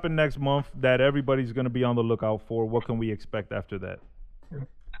song dropping next month that everybody's going to be on the lookout for? What can we expect after that?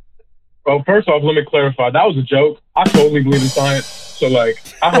 Well, first off, let me clarify. That was a joke. I totally believe in science. So, like,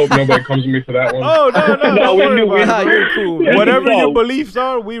 I hope nobody comes to me for that one. Oh, no. No, Don't we worry knew- we about knew- it. You're cool, man. Whatever No. your beliefs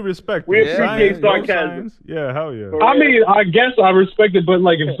are, we respect We it. appreciate No sarcasm. science. Yeah, hell yeah. I mean, I guess I respect it, but,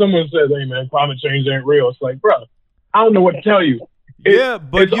 like, if someone says, hey, man, climate change ain't real, it's like, bro, I don't know what to tell you. Yeah,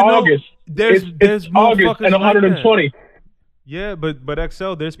 but it's you know, August. there's It's August motherfuckers and like 120. that. Yeah, but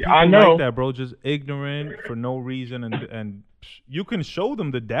Excel, there's people I know. like that, bro, just ignorant for no reason, and you can show them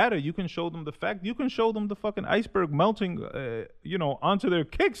the data, you can show them the fact, you can show them the fucking iceberg melting, onto their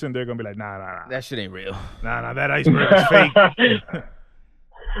kicks, and they're gonna be like, nah, That shit ain't real. nah, that iceberg is fake.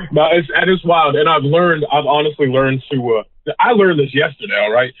 No, it's wild, and I've honestly learned to. I learned this yesterday,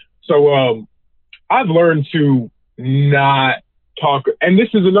 all right. So I've learned to not talk, and this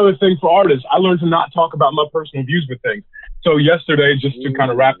is another thing for artists. I learned to not talk about my personal views with things. So yesterday, just to kind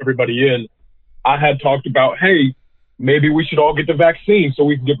of wrap everybody in, I had talked about, hey, maybe we should all get the vaccine so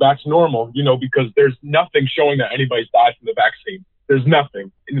we can get back to normal, because there's nothing showing that anybody's died from the vaccine. There's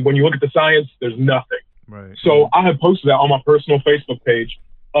nothing. And when you look at the science, there's nothing. Right. So I had posted that on my personal Facebook page.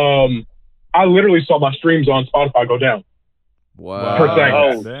 I literally saw my streams on Spotify go down. Wow. Per second.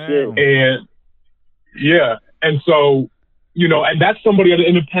 Oh, Damn. shit. And yeah. And so, and that's somebody at an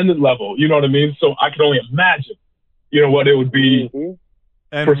independent level, you know what I mean? So I could only imagine, what it would be. Mhm.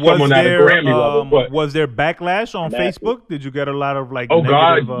 And for someone at a Grammy level, but- was there backlash on Massive. Facebook? Did you get a lot of Oh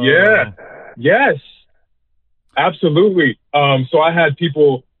negative, God, yeah. Yes, absolutely. So I had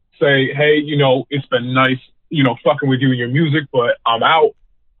people say, hey, it's been nice, fucking with you and your music, but I'm out.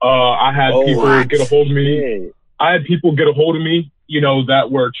 I had people get a hold of me. Shit. I had people get a hold of me, that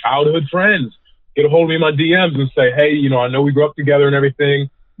were childhood friends, get a hold of me in my DMs and say, hey, I know we grew up together and everything.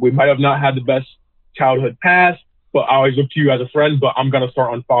 We might have not had the best childhood past, but I always look to you as a friend, but I'm going to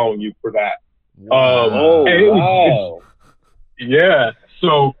start unfollowing you for that. Oh, and it was- wow. Yeah.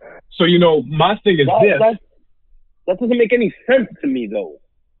 So, my thing is this. That doesn't make any sense to me, though.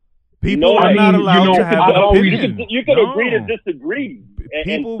 People No, are I not mean, allowed to have I've an always- opinion. You could agree to No. disagree and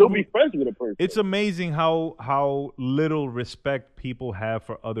People still who- be friends with a person. It's amazing how little respect people have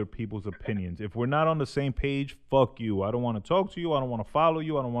for other people's opinions. If we're not on the same page, fuck you. I don't want to talk to you. I don't want to follow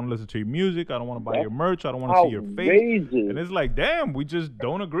you. I don't want to listen to your music. I don't want to buy your merch. I don't want to see your face. outrageous. And it's like, damn, we just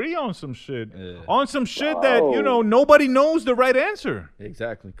don't agree on some shit. Yeah. On some shit that, Wow. nobody knows the right answer.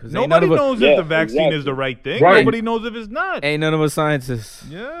 Exactly. Because Nobody knows Yeah, if the vaccine exactly. is the right thing. Right. Nobody knows if it's not. Ain't none of us scientists.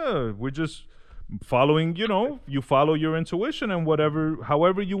 Yeah, we're just following, you follow your intuition and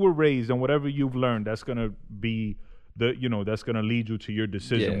however you were raised and whatever you've learned, that's going to be that's going to lead you to your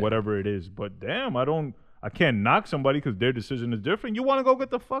decision, Yeah. whatever it is. But damn, I can't knock somebody because their decision is different. You want to go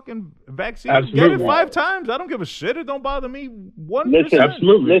get the fucking vaccine? Get Absolutely. it 5 times. I don't give a shit. It don't bother me 1%. Listen,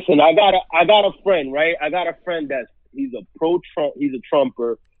 Absolutely. Listen, I got a friend, right? I got a friend he's a pro-Trump, he's a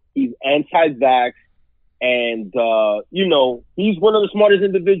Trumper, he's anti-vax, and he's one of the smartest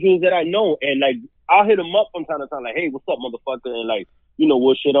individuals that I know. And I'll hit him up from time to time, like, hey, what's up, motherfucker? And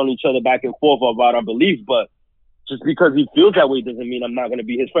we'll shit on each other back and forth about our beliefs, but just because he feels that way doesn't mean I'm not gonna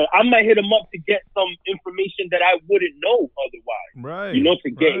be his friend. I might hit him up to get some information that I wouldn't know otherwise. Right.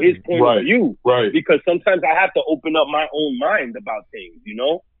 To get his point of view. Right. Because sometimes I have to open up my own mind about things,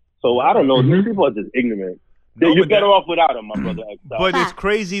 So I don't know. These people are just ignorant. No, You're but better that- off without them, my brother. Exel. But it's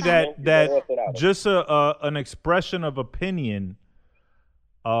crazy You're that better off without 'em. just an expression of opinion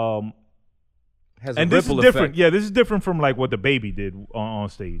Has and a this is ripple different. effect. Yeah, this is different from what the baby did on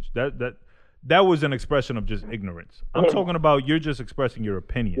stage. That was an expression of just ignorance. I'm talking about you're just expressing your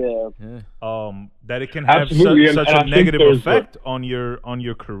opinion. Yeah. That it can have Absolutely, such and a I think negative there's effect on your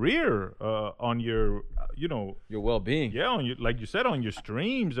career, on your Your well-being. on your, like you said, on your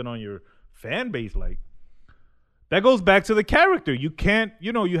streams and on your fan base. Like that goes back to the character. You can't,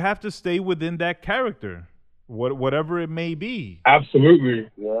 you have to stay within that character, whatever it may be. Absolutely.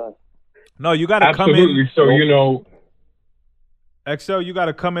 Yeah. No, you got to come Absolutely. in. So, Excel, you got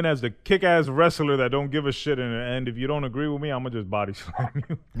to come in as the kick-ass wrestler that don't give a shit, and if you don't agree with me, I'm gonna just body slam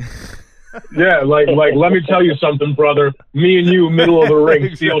you. Yeah, like let me tell you something, brother. Me and you, middle of the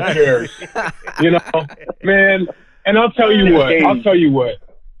ring, steel chairs. You know, man. And I'll tell you what.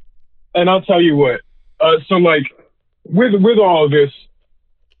 So like, with all of this,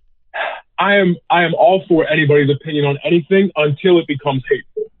 I am all for anybody's opinion on anything until it becomes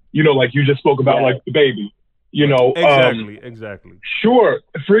hateful. You know, like you just spoke about, like the baby. You know, exactly. Sure,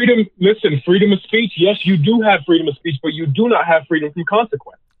 freedom. Listen, freedom of speech. Yes, you do have freedom of speech, but you do not have freedom from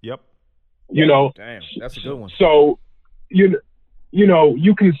consequence. Yep. You know. Damn, that's a good one. So, you know,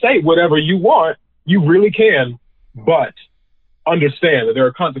 you can say whatever you want. You really can, but understand that there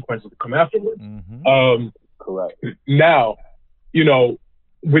are consequences that come afterwards. Mm-hmm. Correct. Now, you know,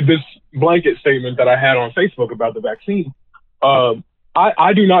 with this blanket statement that I had on Facebook about the vaccine,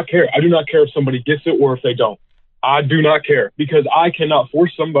 I do not care. I do not care if somebody gets it or if they don't. I do not care, because I cannot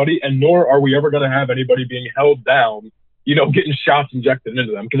force somebody, and nor are we ever going to have anybody being held down, you know, getting shots injected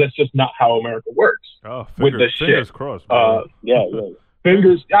into them, because that's just not how America works. With this fingers shit. Crossed. Yeah.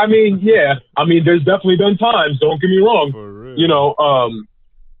 Fingers. I mean, yeah. I mean, there's definitely been times. Don't get me wrong. For real. You know,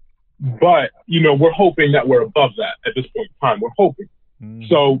 but you know, we're hoping that we're above that at this point in time. We're hoping.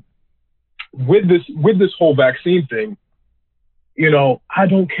 So with this whole vaccine thing, you know, I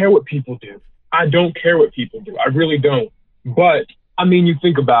don't care what people do. I really don't. But I mean, you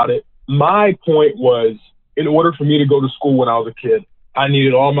think about it. My point was, in order for me to go to school when I was a kid, I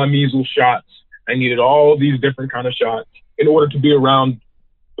needed all my measles shots. I needed all these different kind of shots in order to be around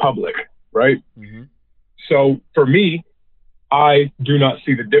public, right? Mm-hmm. So for me, I do not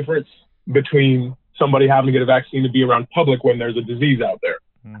see the difference between somebody having to get a vaccine to be around public when there's a disease out there.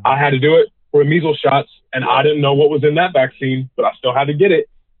 Mm-hmm. I had to do it for measles shots, and I didn't know what was in that vaccine, but I still had to get it,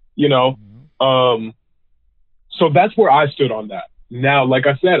 you know? Mm-hmm. So that's where I stood on that. Now, like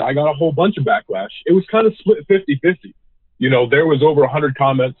I said, I got a whole bunch of backlash. It was kind of split 50-50. You know, there was over 100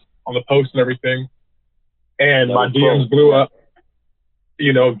 comments on the post and everything, and my DMs blew up.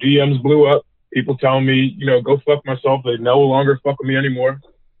 You know, DMs blew up. People telling me, you know, go fuck myself. They no longer fuck with me anymore.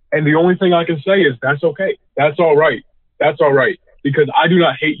 And the only thing I can say is that's okay. That's all right. Because I do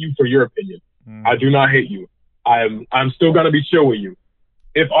not hate you for your opinion. I do not hate you. I'm still going to be chill with you.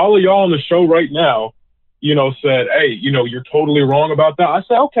 If all of y'all on the show right now, you know, said, hey, you know, you're totally wrong about that, I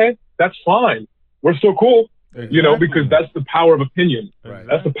say, okay, that's fine. We're still cool. Exactly. You know, because that's the power of opinion. Right.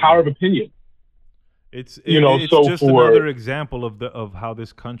 That's the power of opinion. It's just another example of how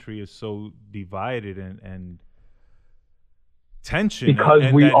this country is so divided and tension, because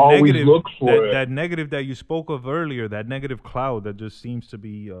and we that always negative, look for that negative that you spoke of earlier, that negative cloud that just seems to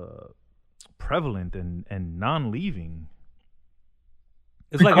be prevalent and non-leaving.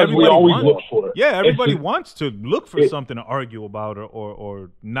 It's because like everybody we always look for it. Yeah, everybody wants to look for something to argue about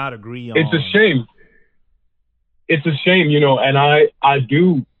or not agree on. It's a shame. It's a shame, you know, and I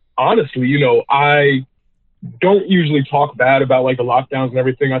do honestly, you know, I don't usually talk bad about like the lockdowns and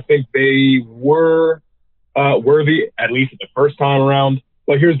everything. I think they were worthy, at least at the first time around.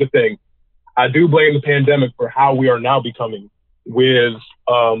 But here's the thing. I do blame the pandemic for how we are now becoming with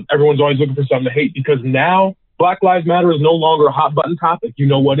everyone's always looking for something to hate, because now Black Lives Matter is no longer a hot button topic. You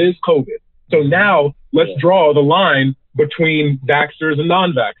know what is? COVID. So now let's draw the line between vaxxers and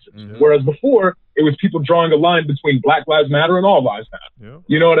non-vaxxers. Mm-hmm. Whereas before, it was people drawing a line between Black Lives Matter and all lives matter. Yep.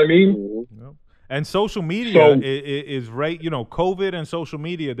 You know what I mean? Yep. And social media is right. You know, COVID and social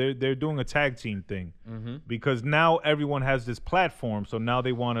media, they're doing a tag team thing, because now everyone has this platform. So now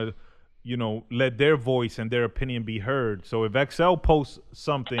they want to, you know, let their voice and their opinion be heard. So if Excel posts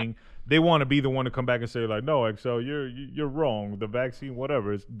something, they want to be the one to come back and say like, no, Excel, you're wrong. The vaccine,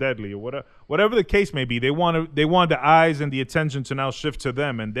 whatever, is deadly, or whatever the case may be. They want the eyes and the attention to now shift to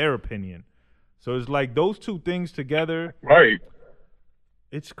them and their opinion. So it's like those two things together. Right.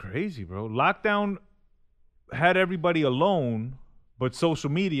 It's crazy, bro. Lockdown had everybody alone, but social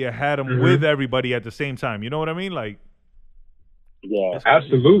media had them with everybody at the same time. You know what I mean? Like, yeah,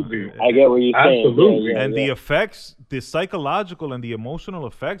 absolutely. I get what you're saying. Absolutely. And the effects, the psychological and the emotional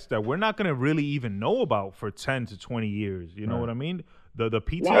effects that we're not going to really even know about for 10 to 20 years. You know what I mean? The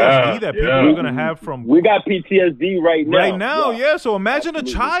PTSD that people are going to have from... We got PTSD right now. Right now, yeah. So imagine a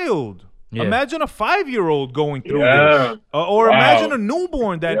child. Yeah. Imagine a 5-year-old going through this. Or imagine a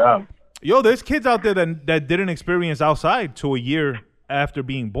newborn that... Yo, there's kids out there that didn't experience outside till a year after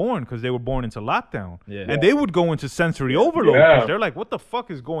being born, because they were born into lockdown. Yeah. And they would go into sensory overload because they're like, what the fuck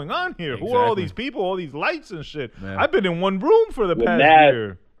is going on here? Exactly. Who are all these people, all these lights and shit? Yeah. I've been in one room for the past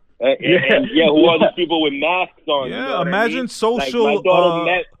year. Who are these people with masks on? Yeah, you know imagine I mean? social... Like my daughter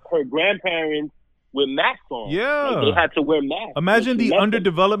met her grandparents with masks on. Yeah. Like, they had to wear masks. Imagine the Nothing.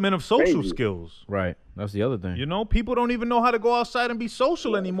 underdevelopment of social Crazy. skills. Right. That's the other thing. You know, people don't even know how to go outside and be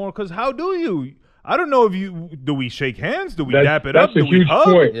social anymore. Because how do you? I don't know if do we shake hands? Do we dap it up? That's a Do we huge hug?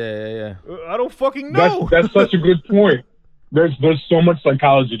 point. Yeah. I don't fucking know. That's such a good point. There's so much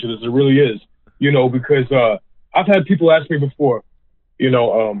psychology to this. It really is. You know, because I've had people ask me before, you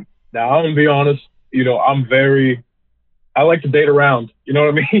know, now I'm gonna be honest, you know, I like to date around. You know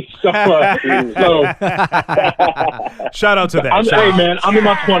what I mean? So Shout out to that. hey man, I'm in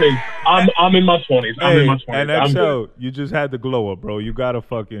my 20s. I'm in my 20s. I'm in my 20s. And I'm Exel, good. you just had the glow up, bro. You gotta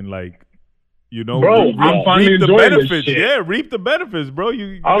fucking like, you know, Bro, I'm finally reap the enjoying this benefits. shit. Yeah, reap the benefits, bro.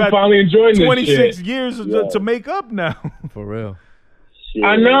 You I'm got finally enjoying this 26 shit. years to make up now. For real. Shit.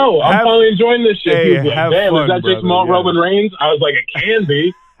 I know. I'm finally enjoying this shit. Hey, People like, have damn, fun, is that brother, Jason Mount yeah. Roman Reigns? I was like, it can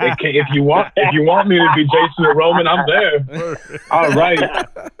be. It can, if you want me to be Jason or Roman, I'm there. All right.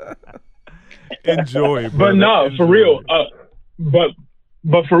 Enjoy, But brother. no, Enjoy. for real. But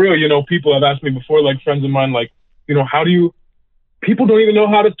for real, you know, people have asked me before, like friends of mine, like, you know, people don't even know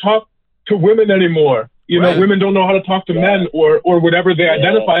how to talk to women anymore. You know, Right. women don't know how to talk to men or whatever they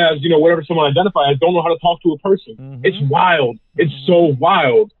identify as, you know, whatever someone identifies as, don't know how to talk to a person. Mhm. It's wild. It's so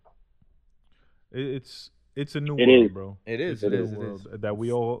wild. It's a new It world, is. bro. It is. It's It a is. new It world is. that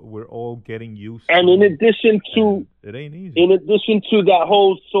we're all getting used And to. in addition to It ain't easy. that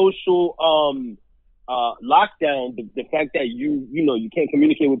whole social lockdown, the fact that you can't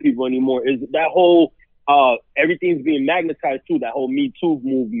communicate with people anymore is that whole everything's being magnetized too. That whole Me Too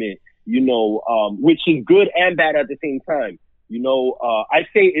movement, you know, which is good and bad at the same time. You know, I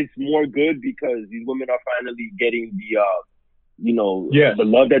say it's more good because these women are finally getting the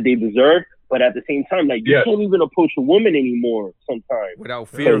love that they deserve. But at the same time, like, you can't even approach a woman anymore sometimes. Without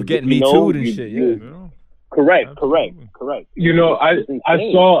fear of getting me too'd and shit. Yeah. Correct. You know, I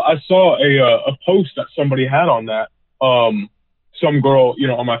saw a post that somebody had on that. Some girl, you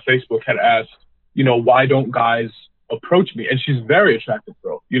know, on my Facebook had asked, you know, why don't guys approach me? And she's a very attractive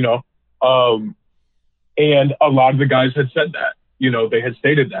girl, you know. And a lot of the guys had said that, you know, they had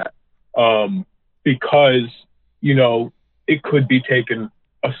stated that because, you know, it could be taken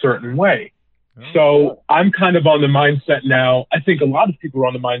a certain way. So I'm kind of on the mindset now. I think a lot of people are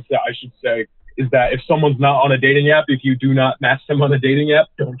on the mindset, I should say, is that if someone's not on a dating app, if you do not match them on a dating app,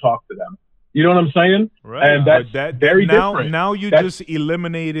 don't talk to them. You know what I'm saying? Right. And that's very different. Now you just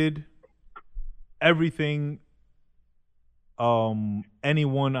eliminated everything.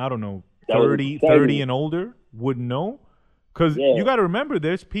 Anyone, I don't know, 30 and older wouldn't know. Because you got to remember,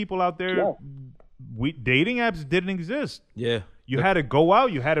 there's people out there, dating apps didn't exist. Yeah. You had to go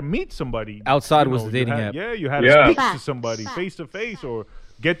out. You had to meet somebody. Outside you was the dating app. Yeah, you had to speak to somebody face to face or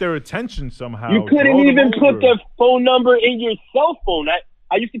get their attention somehow. You couldn't even put their phone number in your cell phone. I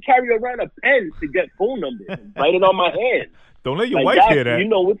used to carry around a pen to get phone numbers, write it on my hand. Don't let your like wife hear that. You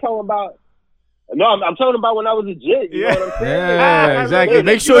know, we're talking about. No, I'm talking about when I was legit. You know what I'm saying? Yeah, exactly.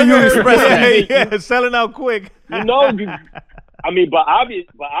 Make sure you express that. Yeah, selling out quick. You know, but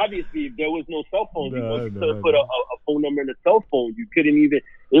obviously, if there was no cell phone, you couldn't put a phone number in a cell phone. You couldn't even.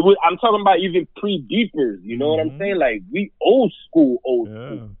 I'm talking about even pre-beepers. You know what I'm saying? Like, we old school.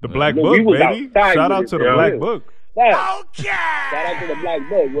 The Black Book, baby. Shout out to the Black Book. Okay. Shout out to the Black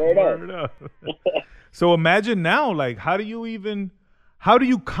Book. Word up. So imagine now, like, how do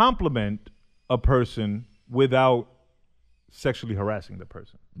you compliment a person without sexually harassing the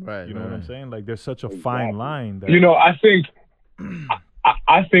person? Right. You know what I'm saying? Like, there's such a fine line. That, you know, I think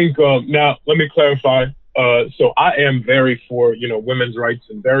now let me clarify. So I am very for, you know, women's rights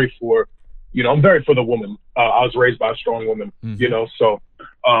and very for, you know, I'm very for the woman. I was raised by a strong woman, you know, so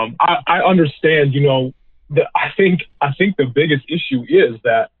I understand, you know, I think the biggest issue is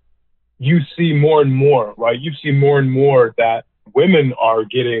that you see more and more, right? You see more and more that women are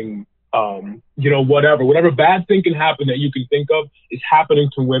getting, you know, whatever bad thing can happen that you can think of is happening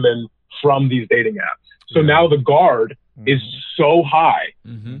to women from these dating apps. So now the guard is so high.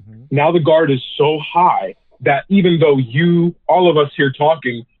 Now the guard is so high that even though all of us here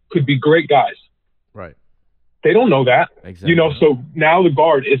talking could be great guys. Right. They don't know that. Exactly. You know, so now the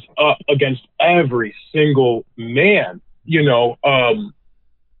guard is up against every single man, you know, and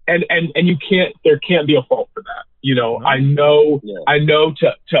there can't be a fault for that. You know, I know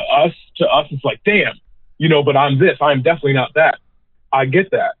to us it's like, damn, you know, but I'm this, I'm definitely not that. I get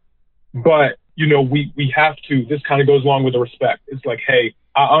that. But, you know, we have to, this kind of goes along with the respect. It's like, hey,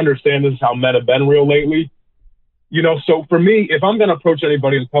 I understand this is how men have been real lately. You know, so for me, if I'm going to approach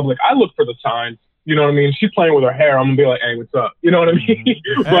anybody in public, I look for the signs. You know what I mean? She's playing with her hair. I'm gonna be like, hey, what's up? You know what I mean?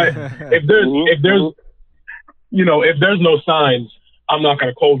 But if there's no signs, I'm not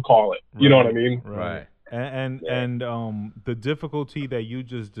gonna cold call it. You know what I mean? Right. And the difficulty that you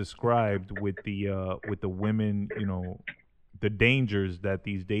just described with the women, you know, the dangers that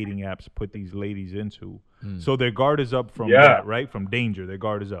these dating apps put these ladies into. So their guard is up from that, right? From danger, their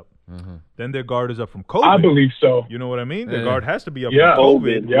guard is up. Then their guard is up from COVID. I believe so. You know what I mean? Their guard has to be up Yeah. from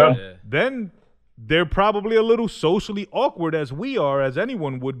COVID. Yeah. Then they're probably a little socially awkward as we are, as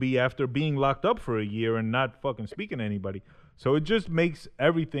anyone would be after being locked up for a year and not fucking speaking to anybody. So it just makes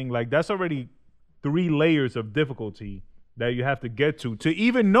everything like that's already 3 layers of difficulty that you have to get to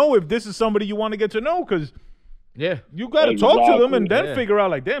even know if this is somebody you want to get to know, because you got to talk to them and then figure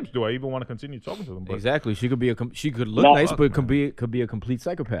out like, damn, do I even want to continue talking to them? But exactly. She could look nice, but could be a complete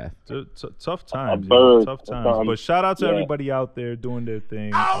psychopath. Tough times. Tough times. But shout out to everybody out there doing their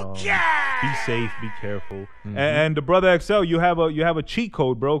thing. Be safe. Be careful. And the brother Excel, you have a cheat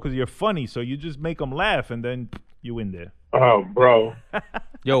code, bro, because you're funny. So you just make them laugh, and then you in there. Oh, bro.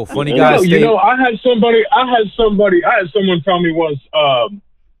 Yo, funny guys. I had someone tell me once.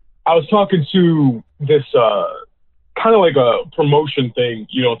 I was talking to this kind of like a promotion thing,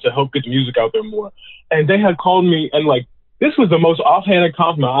 you know, to help get the music out there more. And they had called me, and like, this was the most offhanded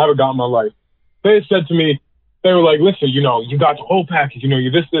compliment I ever got in my life. They had said to me, they were like, listen, you know, you got the whole package, you know,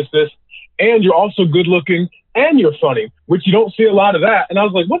 you're this, and you're also good looking, and you're funny, which you don't see a lot of that. And I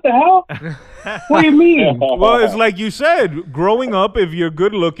was like, what the hell? What do you mean? Well, it's like you said, growing up, if you're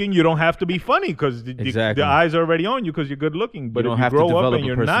good looking, you don't have to be funny because the eyes are already on you because you're good looking. But if you grow up and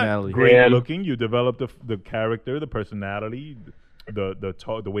you're not great looking, you develop the character, the personality,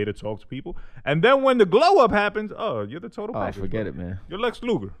 the way to talk to people. And then when the glow up happens, you're the total package. Forget it, man. You're Lex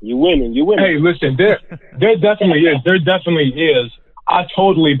Luger. You winning. Hey, listen, there definitely is. There definitely is. I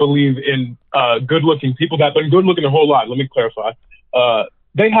totally believe in good-looking people that have been good-looking their whole life. Let me clarify.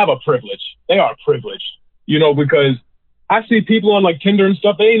 They have a privilege. They are privileged, you know, because I see people on like Tinder and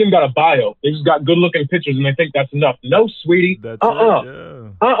stuff. They ain't even got a bio. They just got good-looking pictures, and they think that's enough. No, sweetie.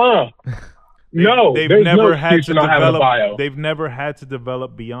 No, they've never had to develop. Bio. They've never had to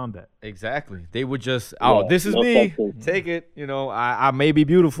develop beyond that. Exactly. They would just, this is me. Take it. You know, I may be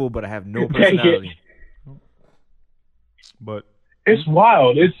beautiful, but I have no personality. But it's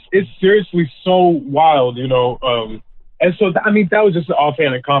wild. It's seriously so wild, you know. And so, I mean, that was just an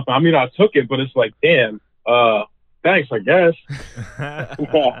offhanded compliment. I mean, I took it, but it's like, damn, thanks, I guess.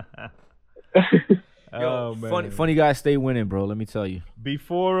 Yo, funny guys stay winning, bro. Let me tell you.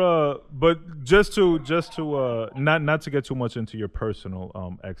 Before, but just to not to get too much into your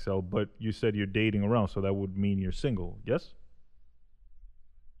personal Excel, but you said you're dating around, so that would mean you're single, yes?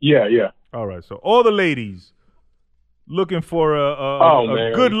 Yeah. All right, so all the ladies looking for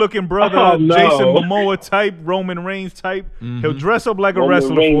a good-looking brother, Jason Momoa type, Roman Reigns type. He'll dress up like a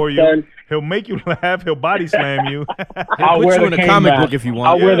wrestler for you. Son. He'll make you laugh. He'll body slam you. He'll put you in a comic book if you want.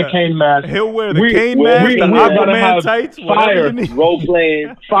 I'll wear the cane mask. He'll wear the cane mask, the Aquaman tights, fire, role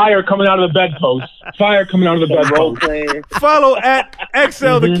playing, fire coming out of the bedpost. Fire coming out of the bedpost. Role playing. Follow at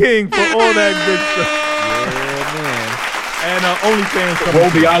Exel the King for all that good stuff. Yeah, man. And OnlyFans. Roll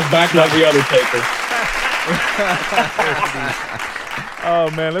the eyes back like the Undertaker.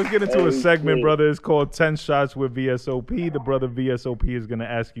 Oh man, let's get into a segment, brother. It's called 10 Shots with VSOP. The brother VSOP is going to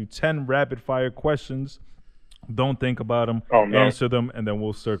ask you 10 rapid fire questions. Don't think about them. Answer them, and then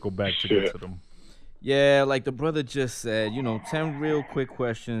we'll circle back to get to them. Yeah, like the brother just said, 10 real quick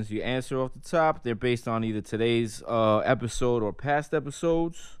questions. You answer off the top. They're based on either today's episode or past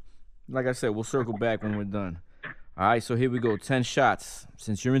episodes. Like I said, we'll circle back when we're done. All right, so here we go. 10 shots.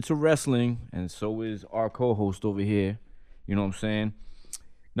 Since you're into wrestling, and so is our co-host over here, you know what I'm saying?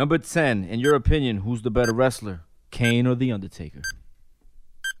 Number 10, in your opinion, who's the better wrestler, Kane or The Undertaker?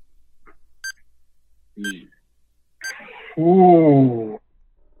 Ooh,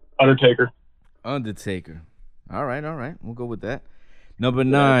 Undertaker. All right. We'll go with that. Number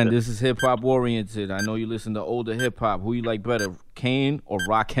 9, this is hip-hop oriented. I know you listen to older hip-hop. Who you like better, Kane or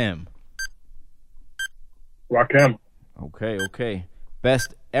Rakim? Rakim. Okay.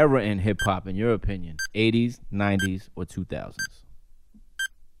 Best era in hip-hop, in your opinion, 80s, 90s, or 2000s?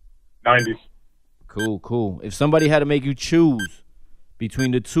 90s. Cool. If somebody had to make you choose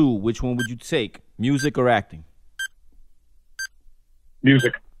between the two, which one would you take, music or acting?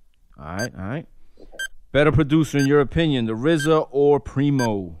 Music. All right. Better producer, in your opinion, the RZA or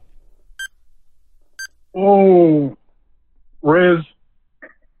Primo? Oh, Riz.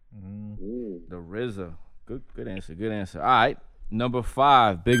 The RZA. Good answer. All right. Number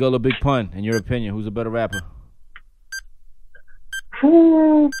 5, Big Ol' or Big Pun, in your opinion, who's a better rapper?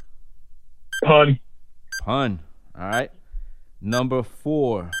 Pun. All right. Number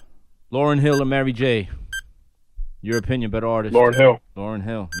 4, Lauryn Hill or Mary J? Your opinion, better artist. Lauryn Hill. Lauryn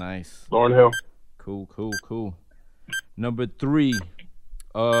Hill. Nice. Lauryn Hill. Cool. Number 3.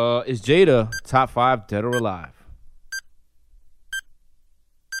 Is Jada top 5 dead or alive?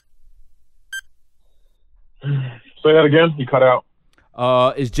 Say that again. You cut out.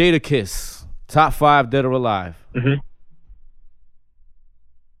 Is Jada Kiss top 5 dead or alive? Mm-hmm.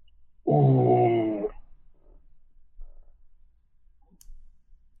 Ooh.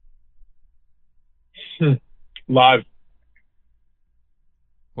 Live.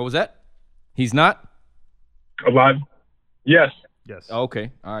 What was that? He's not? Alive. Yes.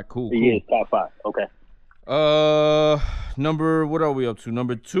 Okay. All right, cool. He is top 5. Okay. What are we up to?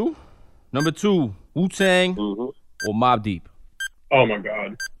 Number 2? Number 2, Wu-Tang or Mobb Deep? Oh my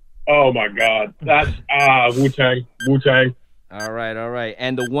God. That's Wu-Tang. All right.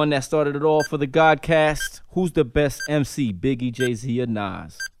 And the one that started it all for the Godcast, who's the best MC, Biggie, Jay-Z, or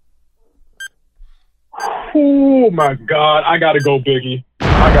Nas? Oh my God. I gotta go Biggie.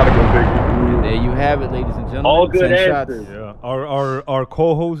 And there you have it, ladies and gentlemen. All good 10 answers. shots. Yeah. Our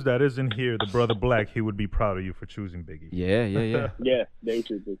co-host that isn't here, the brother Black, he would be proud of you for choosing Biggie. Yeah. Yeah,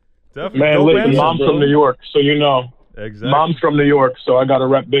 basically. Definitely. Man, Dope listen, answer, mom's bro. from New York, so you know. Exactly. Mom's from New York, so I gotta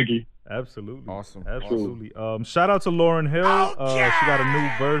rep Biggie. Absolutely. Awesome. Absolutely. Shout out to Lauryn Hill. She got a new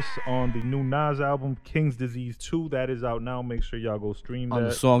verse on the new Nas album, King's Disease 2. That is out now. Make sure y'all go stream On the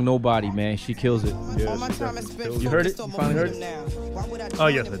that. song Nobody, man. She kills it. Yeah, she definitely kills You it. heard it? You finally heard it? Oh,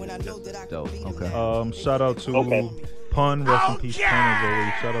 yes, I did. Yes. Dope. Okay. Shout out to Pun, rest in peace, Pun, as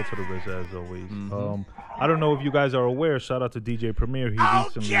always. Shout out to the RZA, as always. I don't know if you guys are aware, shout out to DJ Premier. He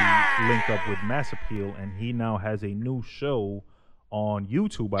recently linked up with Mass Appeal, and he now has a new show on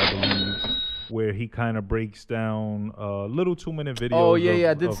YouTube, I believe, where he kind of breaks down little 2-minute videos Oh,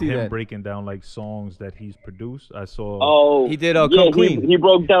 yeah, I did of see him that. breaking down like songs that he's produced. I saw Oh, He did Come Clean. He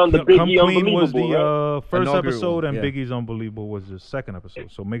broke down the Come Biggie Clean was Unbelievable, the first Inaugural episode, and yeah. Biggie's Unbelievable was the second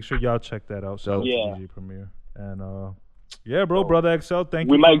episode. So make sure y'all check that out. Shout out Yeah. to DJ Premier. And yeah, bro, brother Exel, thank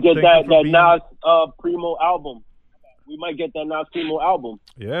you. We might get that being- Nas Primo album. We might get that Nas Primo album.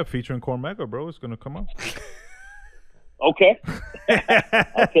 Yeah, featuring Cormega, bro. It's gonna come out. Okay.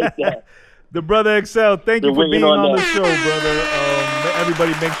 I'll take that. The brother Excel, thank you Been for waiting being on on the that. show, brother.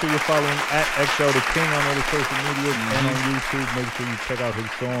 Everybody, make sure you're following at Excel the King on all the social medias and on YouTube. Make sure you check out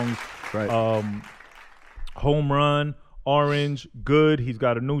his songs. Right. Home Run, Orange, Good. He's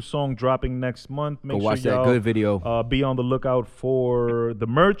got a new song dropping next month. Make Go sure watch that y'all, Good video. Be on the lookout for the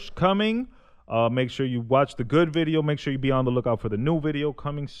merch coming. Make sure you watch the Good video. Make sure you be on the lookout for the new video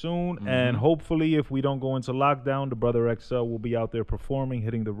coming soon. And hopefully, if we don't go into lockdown, the brother Excel will be out there performing,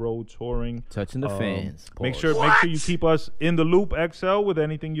 hitting the road, touring. Touching the fans. Make Pause. sure you keep us in the loop, Excel, with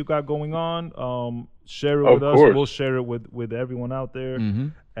anything you got going on. Share it Of with us. course. We'll share it with everyone out there.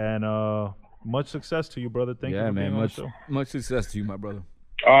 And much success to you, brother. Thank you Yeah, for man. being on the show. Much success to you, my brother.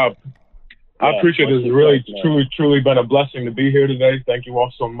 I appreciate it. much It's really, respect, man. truly been a blessing to be here today. Thank you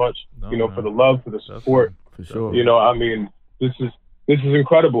all so much, No, for the love, for the support. For sure. I mean, this is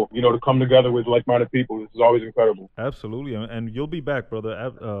incredible, to come together with like-minded people. This is always incredible. Absolutely, and you'll be back,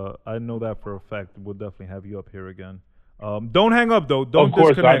 brother. I know that for a fact. We'll definitely have you up here again. Don't hang up, though. Don't Of course,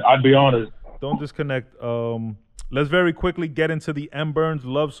 disconnect. I'd be honored. Don't disconnect. Let's very quickly get into the M. Burns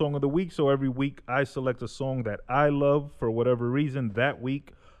Love Song of the Week. So every week I select a song that I love for whatever reason that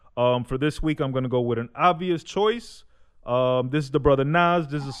week. For this week, I'm going to go with an obvious choice. This is the brother Nas.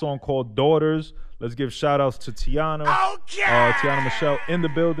 This is a song called Daughters. Let's give shout-outs to Tiana. Tiana Michelle in the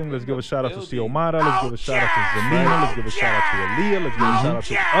building. Let's give a shout-out to Xiomara. Let's give a shout-out to Zamina. Let's give a shout-out to Aaliyah. Let's give a shout-out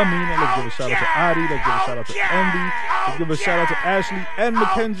to Amina. Let's give a shout-out to Adi. Let's give a shout-out to Envy. Let's give a shout-out to Ashley and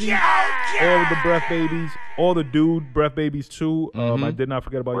Mackenzie. All of the Breath Babies. All the dude Breath Babies, too. I did not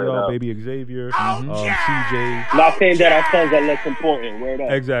forget about Word y'all. up. Baby Xavier. CJ. Not saying that our sons are less important. Word up.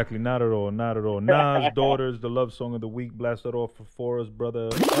 Exactly, not at all, not at all. Nas, Daughters, the love song of the week. Blast that off for us, brother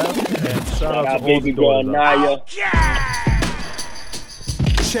F. And shout out Our to all baby the girl daughters out there. Naya.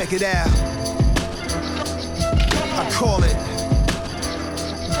 Check it out. I call it.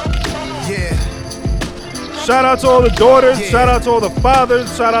 Yeah. Shout out to all the daughters. Yeah. Shout out to all the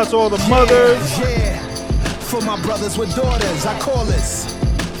fathers. Shout out to all the mothers. Yeah. For my brothers with daughters, I call this.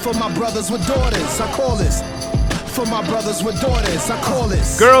 For my brothers with daughters, I call this. For my brothers with daughters, I call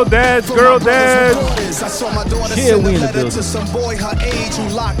this. Girl dads, For girl my brothers with dads. daughters, I saw my daughter Yeah, send we a in the letter building. to some boy her age who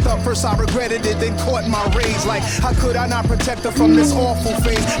locked up. First I regretted it, then caught my rage. Like, how could I not protect her from this awful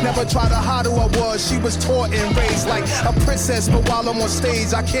phase? Never tried to hide who I was. She was taught and raised like a princess. But while I'm on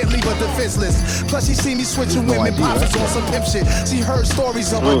stage, I can't leave her defenseless. Plus, she see me switching women, poppers on some pimp shit. She heard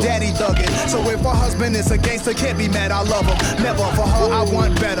stories of her daddy thugging. So if her husband is a gangster, can't be mad, I love him. Never for her, I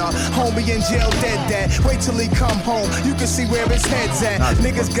want better. Homie in jail, dead dad. Wait till he come home, you can see where his head's at.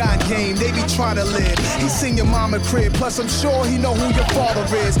 Niggas got game, they be trying to live. He seen your mama crib, plus I'm sure he know who your father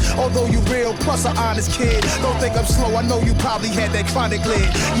is. Although you real, plus an honest kid. Don't think I'm slow, I know you probably had that chronic lid.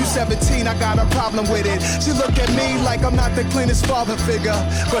 You 17, I got a problem with it. She look at me like I'm not the cleanest father figure,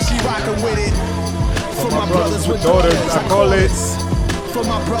 but she rockin' with it. For my brothers with daughters, I call it. For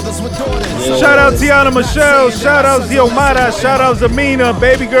my brothers with daughters. Shout out Tiana Michelle, shout out Ziomara, shout out Zamina,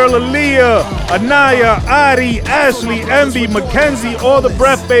 baby girl Aaliyah, Anaya, Ari, Ashley, Envy, Mackenzie, all the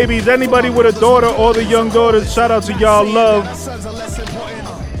breath babies, anybody with a daughter, all the young daughters, shout out to y'all, love.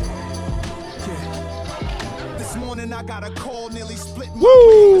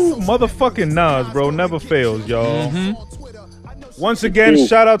 Woo! Motherfucking Nas, bro, never fails, y'all. Once again,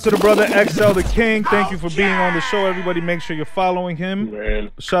 shout out to the brother Exel the King. Thank you for being on the show. Everybody, make sure you're following him. Man,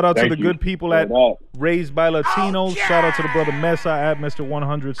 shout out to the good people at Raised by Latinos. Shout out to the brother Mesa at Mr.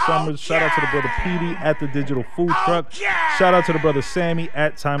 100 Summers. Shout out to the brother Petey at the Digital Food Truck. Shout out to the brother Sammy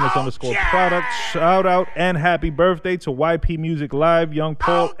at Timeless_Product. Shout out and happy birthday to YP Music Live, Young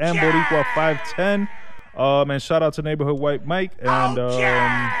Paul, and Boricua 510. And shout out to Neighborhood White Mike and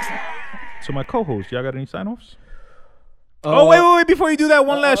to my co-host. Y'all got any sign-offs? Oh, wait. Before you do that,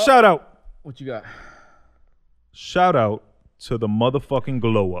 one last shout out. What you got? Shout out to the motherfucking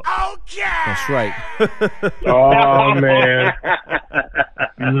glow up. Oh, yeah. That's right. Oh, man.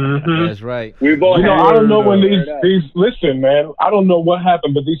 That's right. I don't know when these listen, man, I don't know what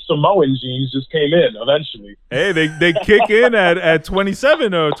happened, but these Samoan genes just came in eventually. Hey, they kick in at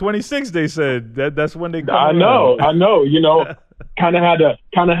 27 or 26, they said. That's when they come I know. Kind of had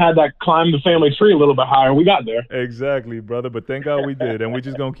that climb the family tree a little bit higher, and we got there. Exactly, brother. But thank God we did, and we're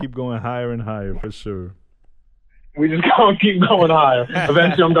just gonna keep going higher and higher for sure. We just gonna keep going higher.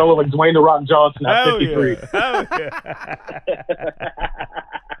 Eventually, I'm gonna look like Dwayne "The Rock" Johnson at 53. Hell yeah.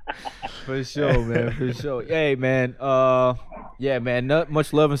 For sure, man. For sure. Hey, man. Yeah, man. Not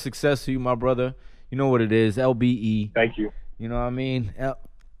much love and success to you, my brother. You know what it is. LBE. Thank you. You know what I mean?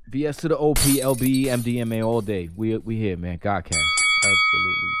 VS to the OP, LBE, MDMA all day. We here, man. Godcast.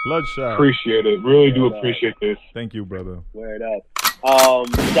 Absolutely. Bloodshot. Appreciate it. Really do appreciate this. Thank you, brother. Word up.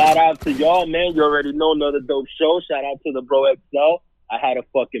 Shout out to y'all, man. You already know, another dope show. Shout out to the bro Exel. I had a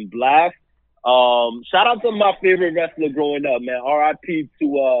fucking blast. Shout out to my favorite wrestler growing up, man. R.I.P.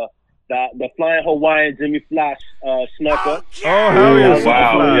 to the Flying Hawaiian Jimmy Flash Snuka. Oh, hell yeah.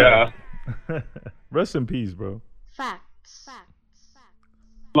 Wow, yeah. Rest in peace, bro. Facts.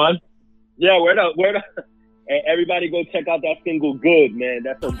 Man. Yeah, word up. And everybody go check out that single Good, man.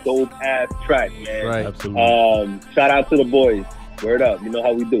 That's a dope ass track, man. Right. Absolutely. Shout out to the boys. Word up. You know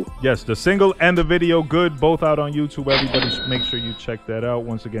how we do. Yes, the single and the video Good, both out on YouTube. Everybody make sure you check that out.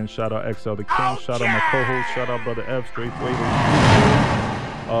 Once again, shout out Exel the King. Shout out my co-host. Shout out Brother F, Straight Flavor.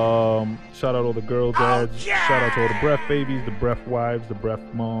 Shout out all the girl dads. Shout out to all the breath babies, the breath wives, the breath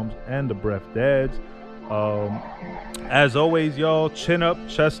moms, and the breath dads. As always, y'all, chin up,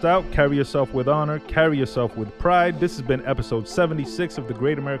 chest out, carry yourself with honor, carry yourself with pride. This has been episode 76 of the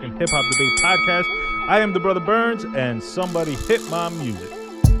Great American Hip Hop Debate Podcast. I am the Brother Burns, and somebody hit my music.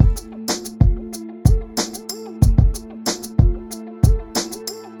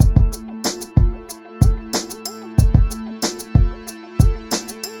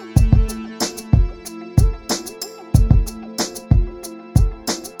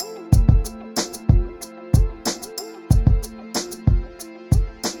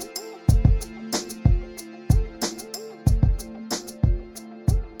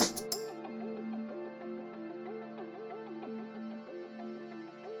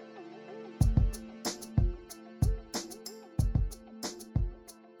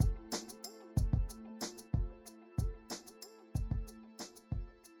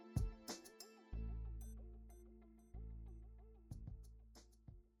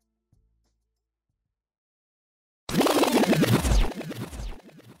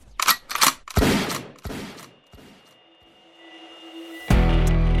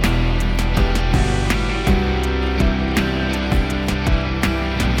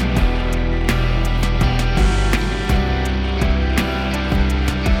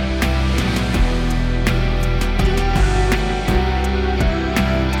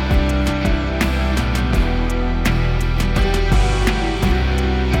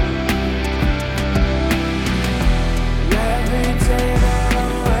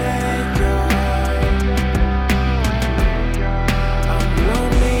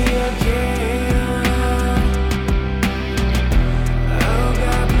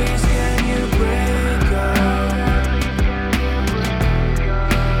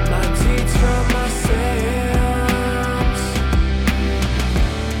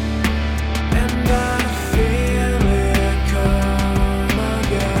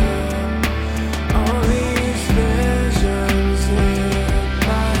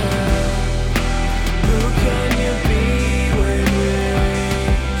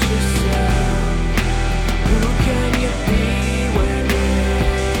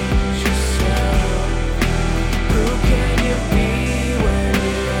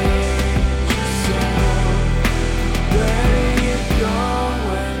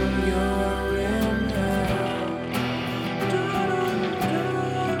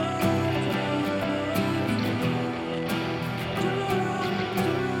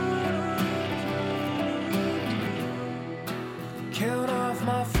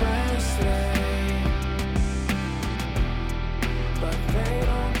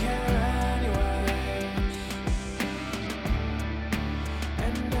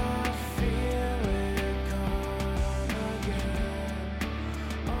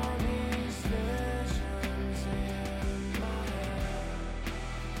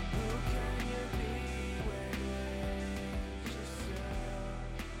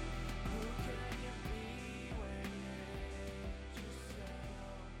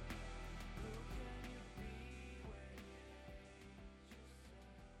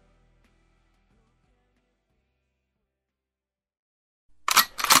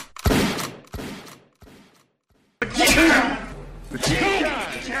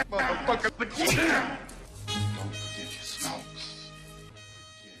 Motherfucker.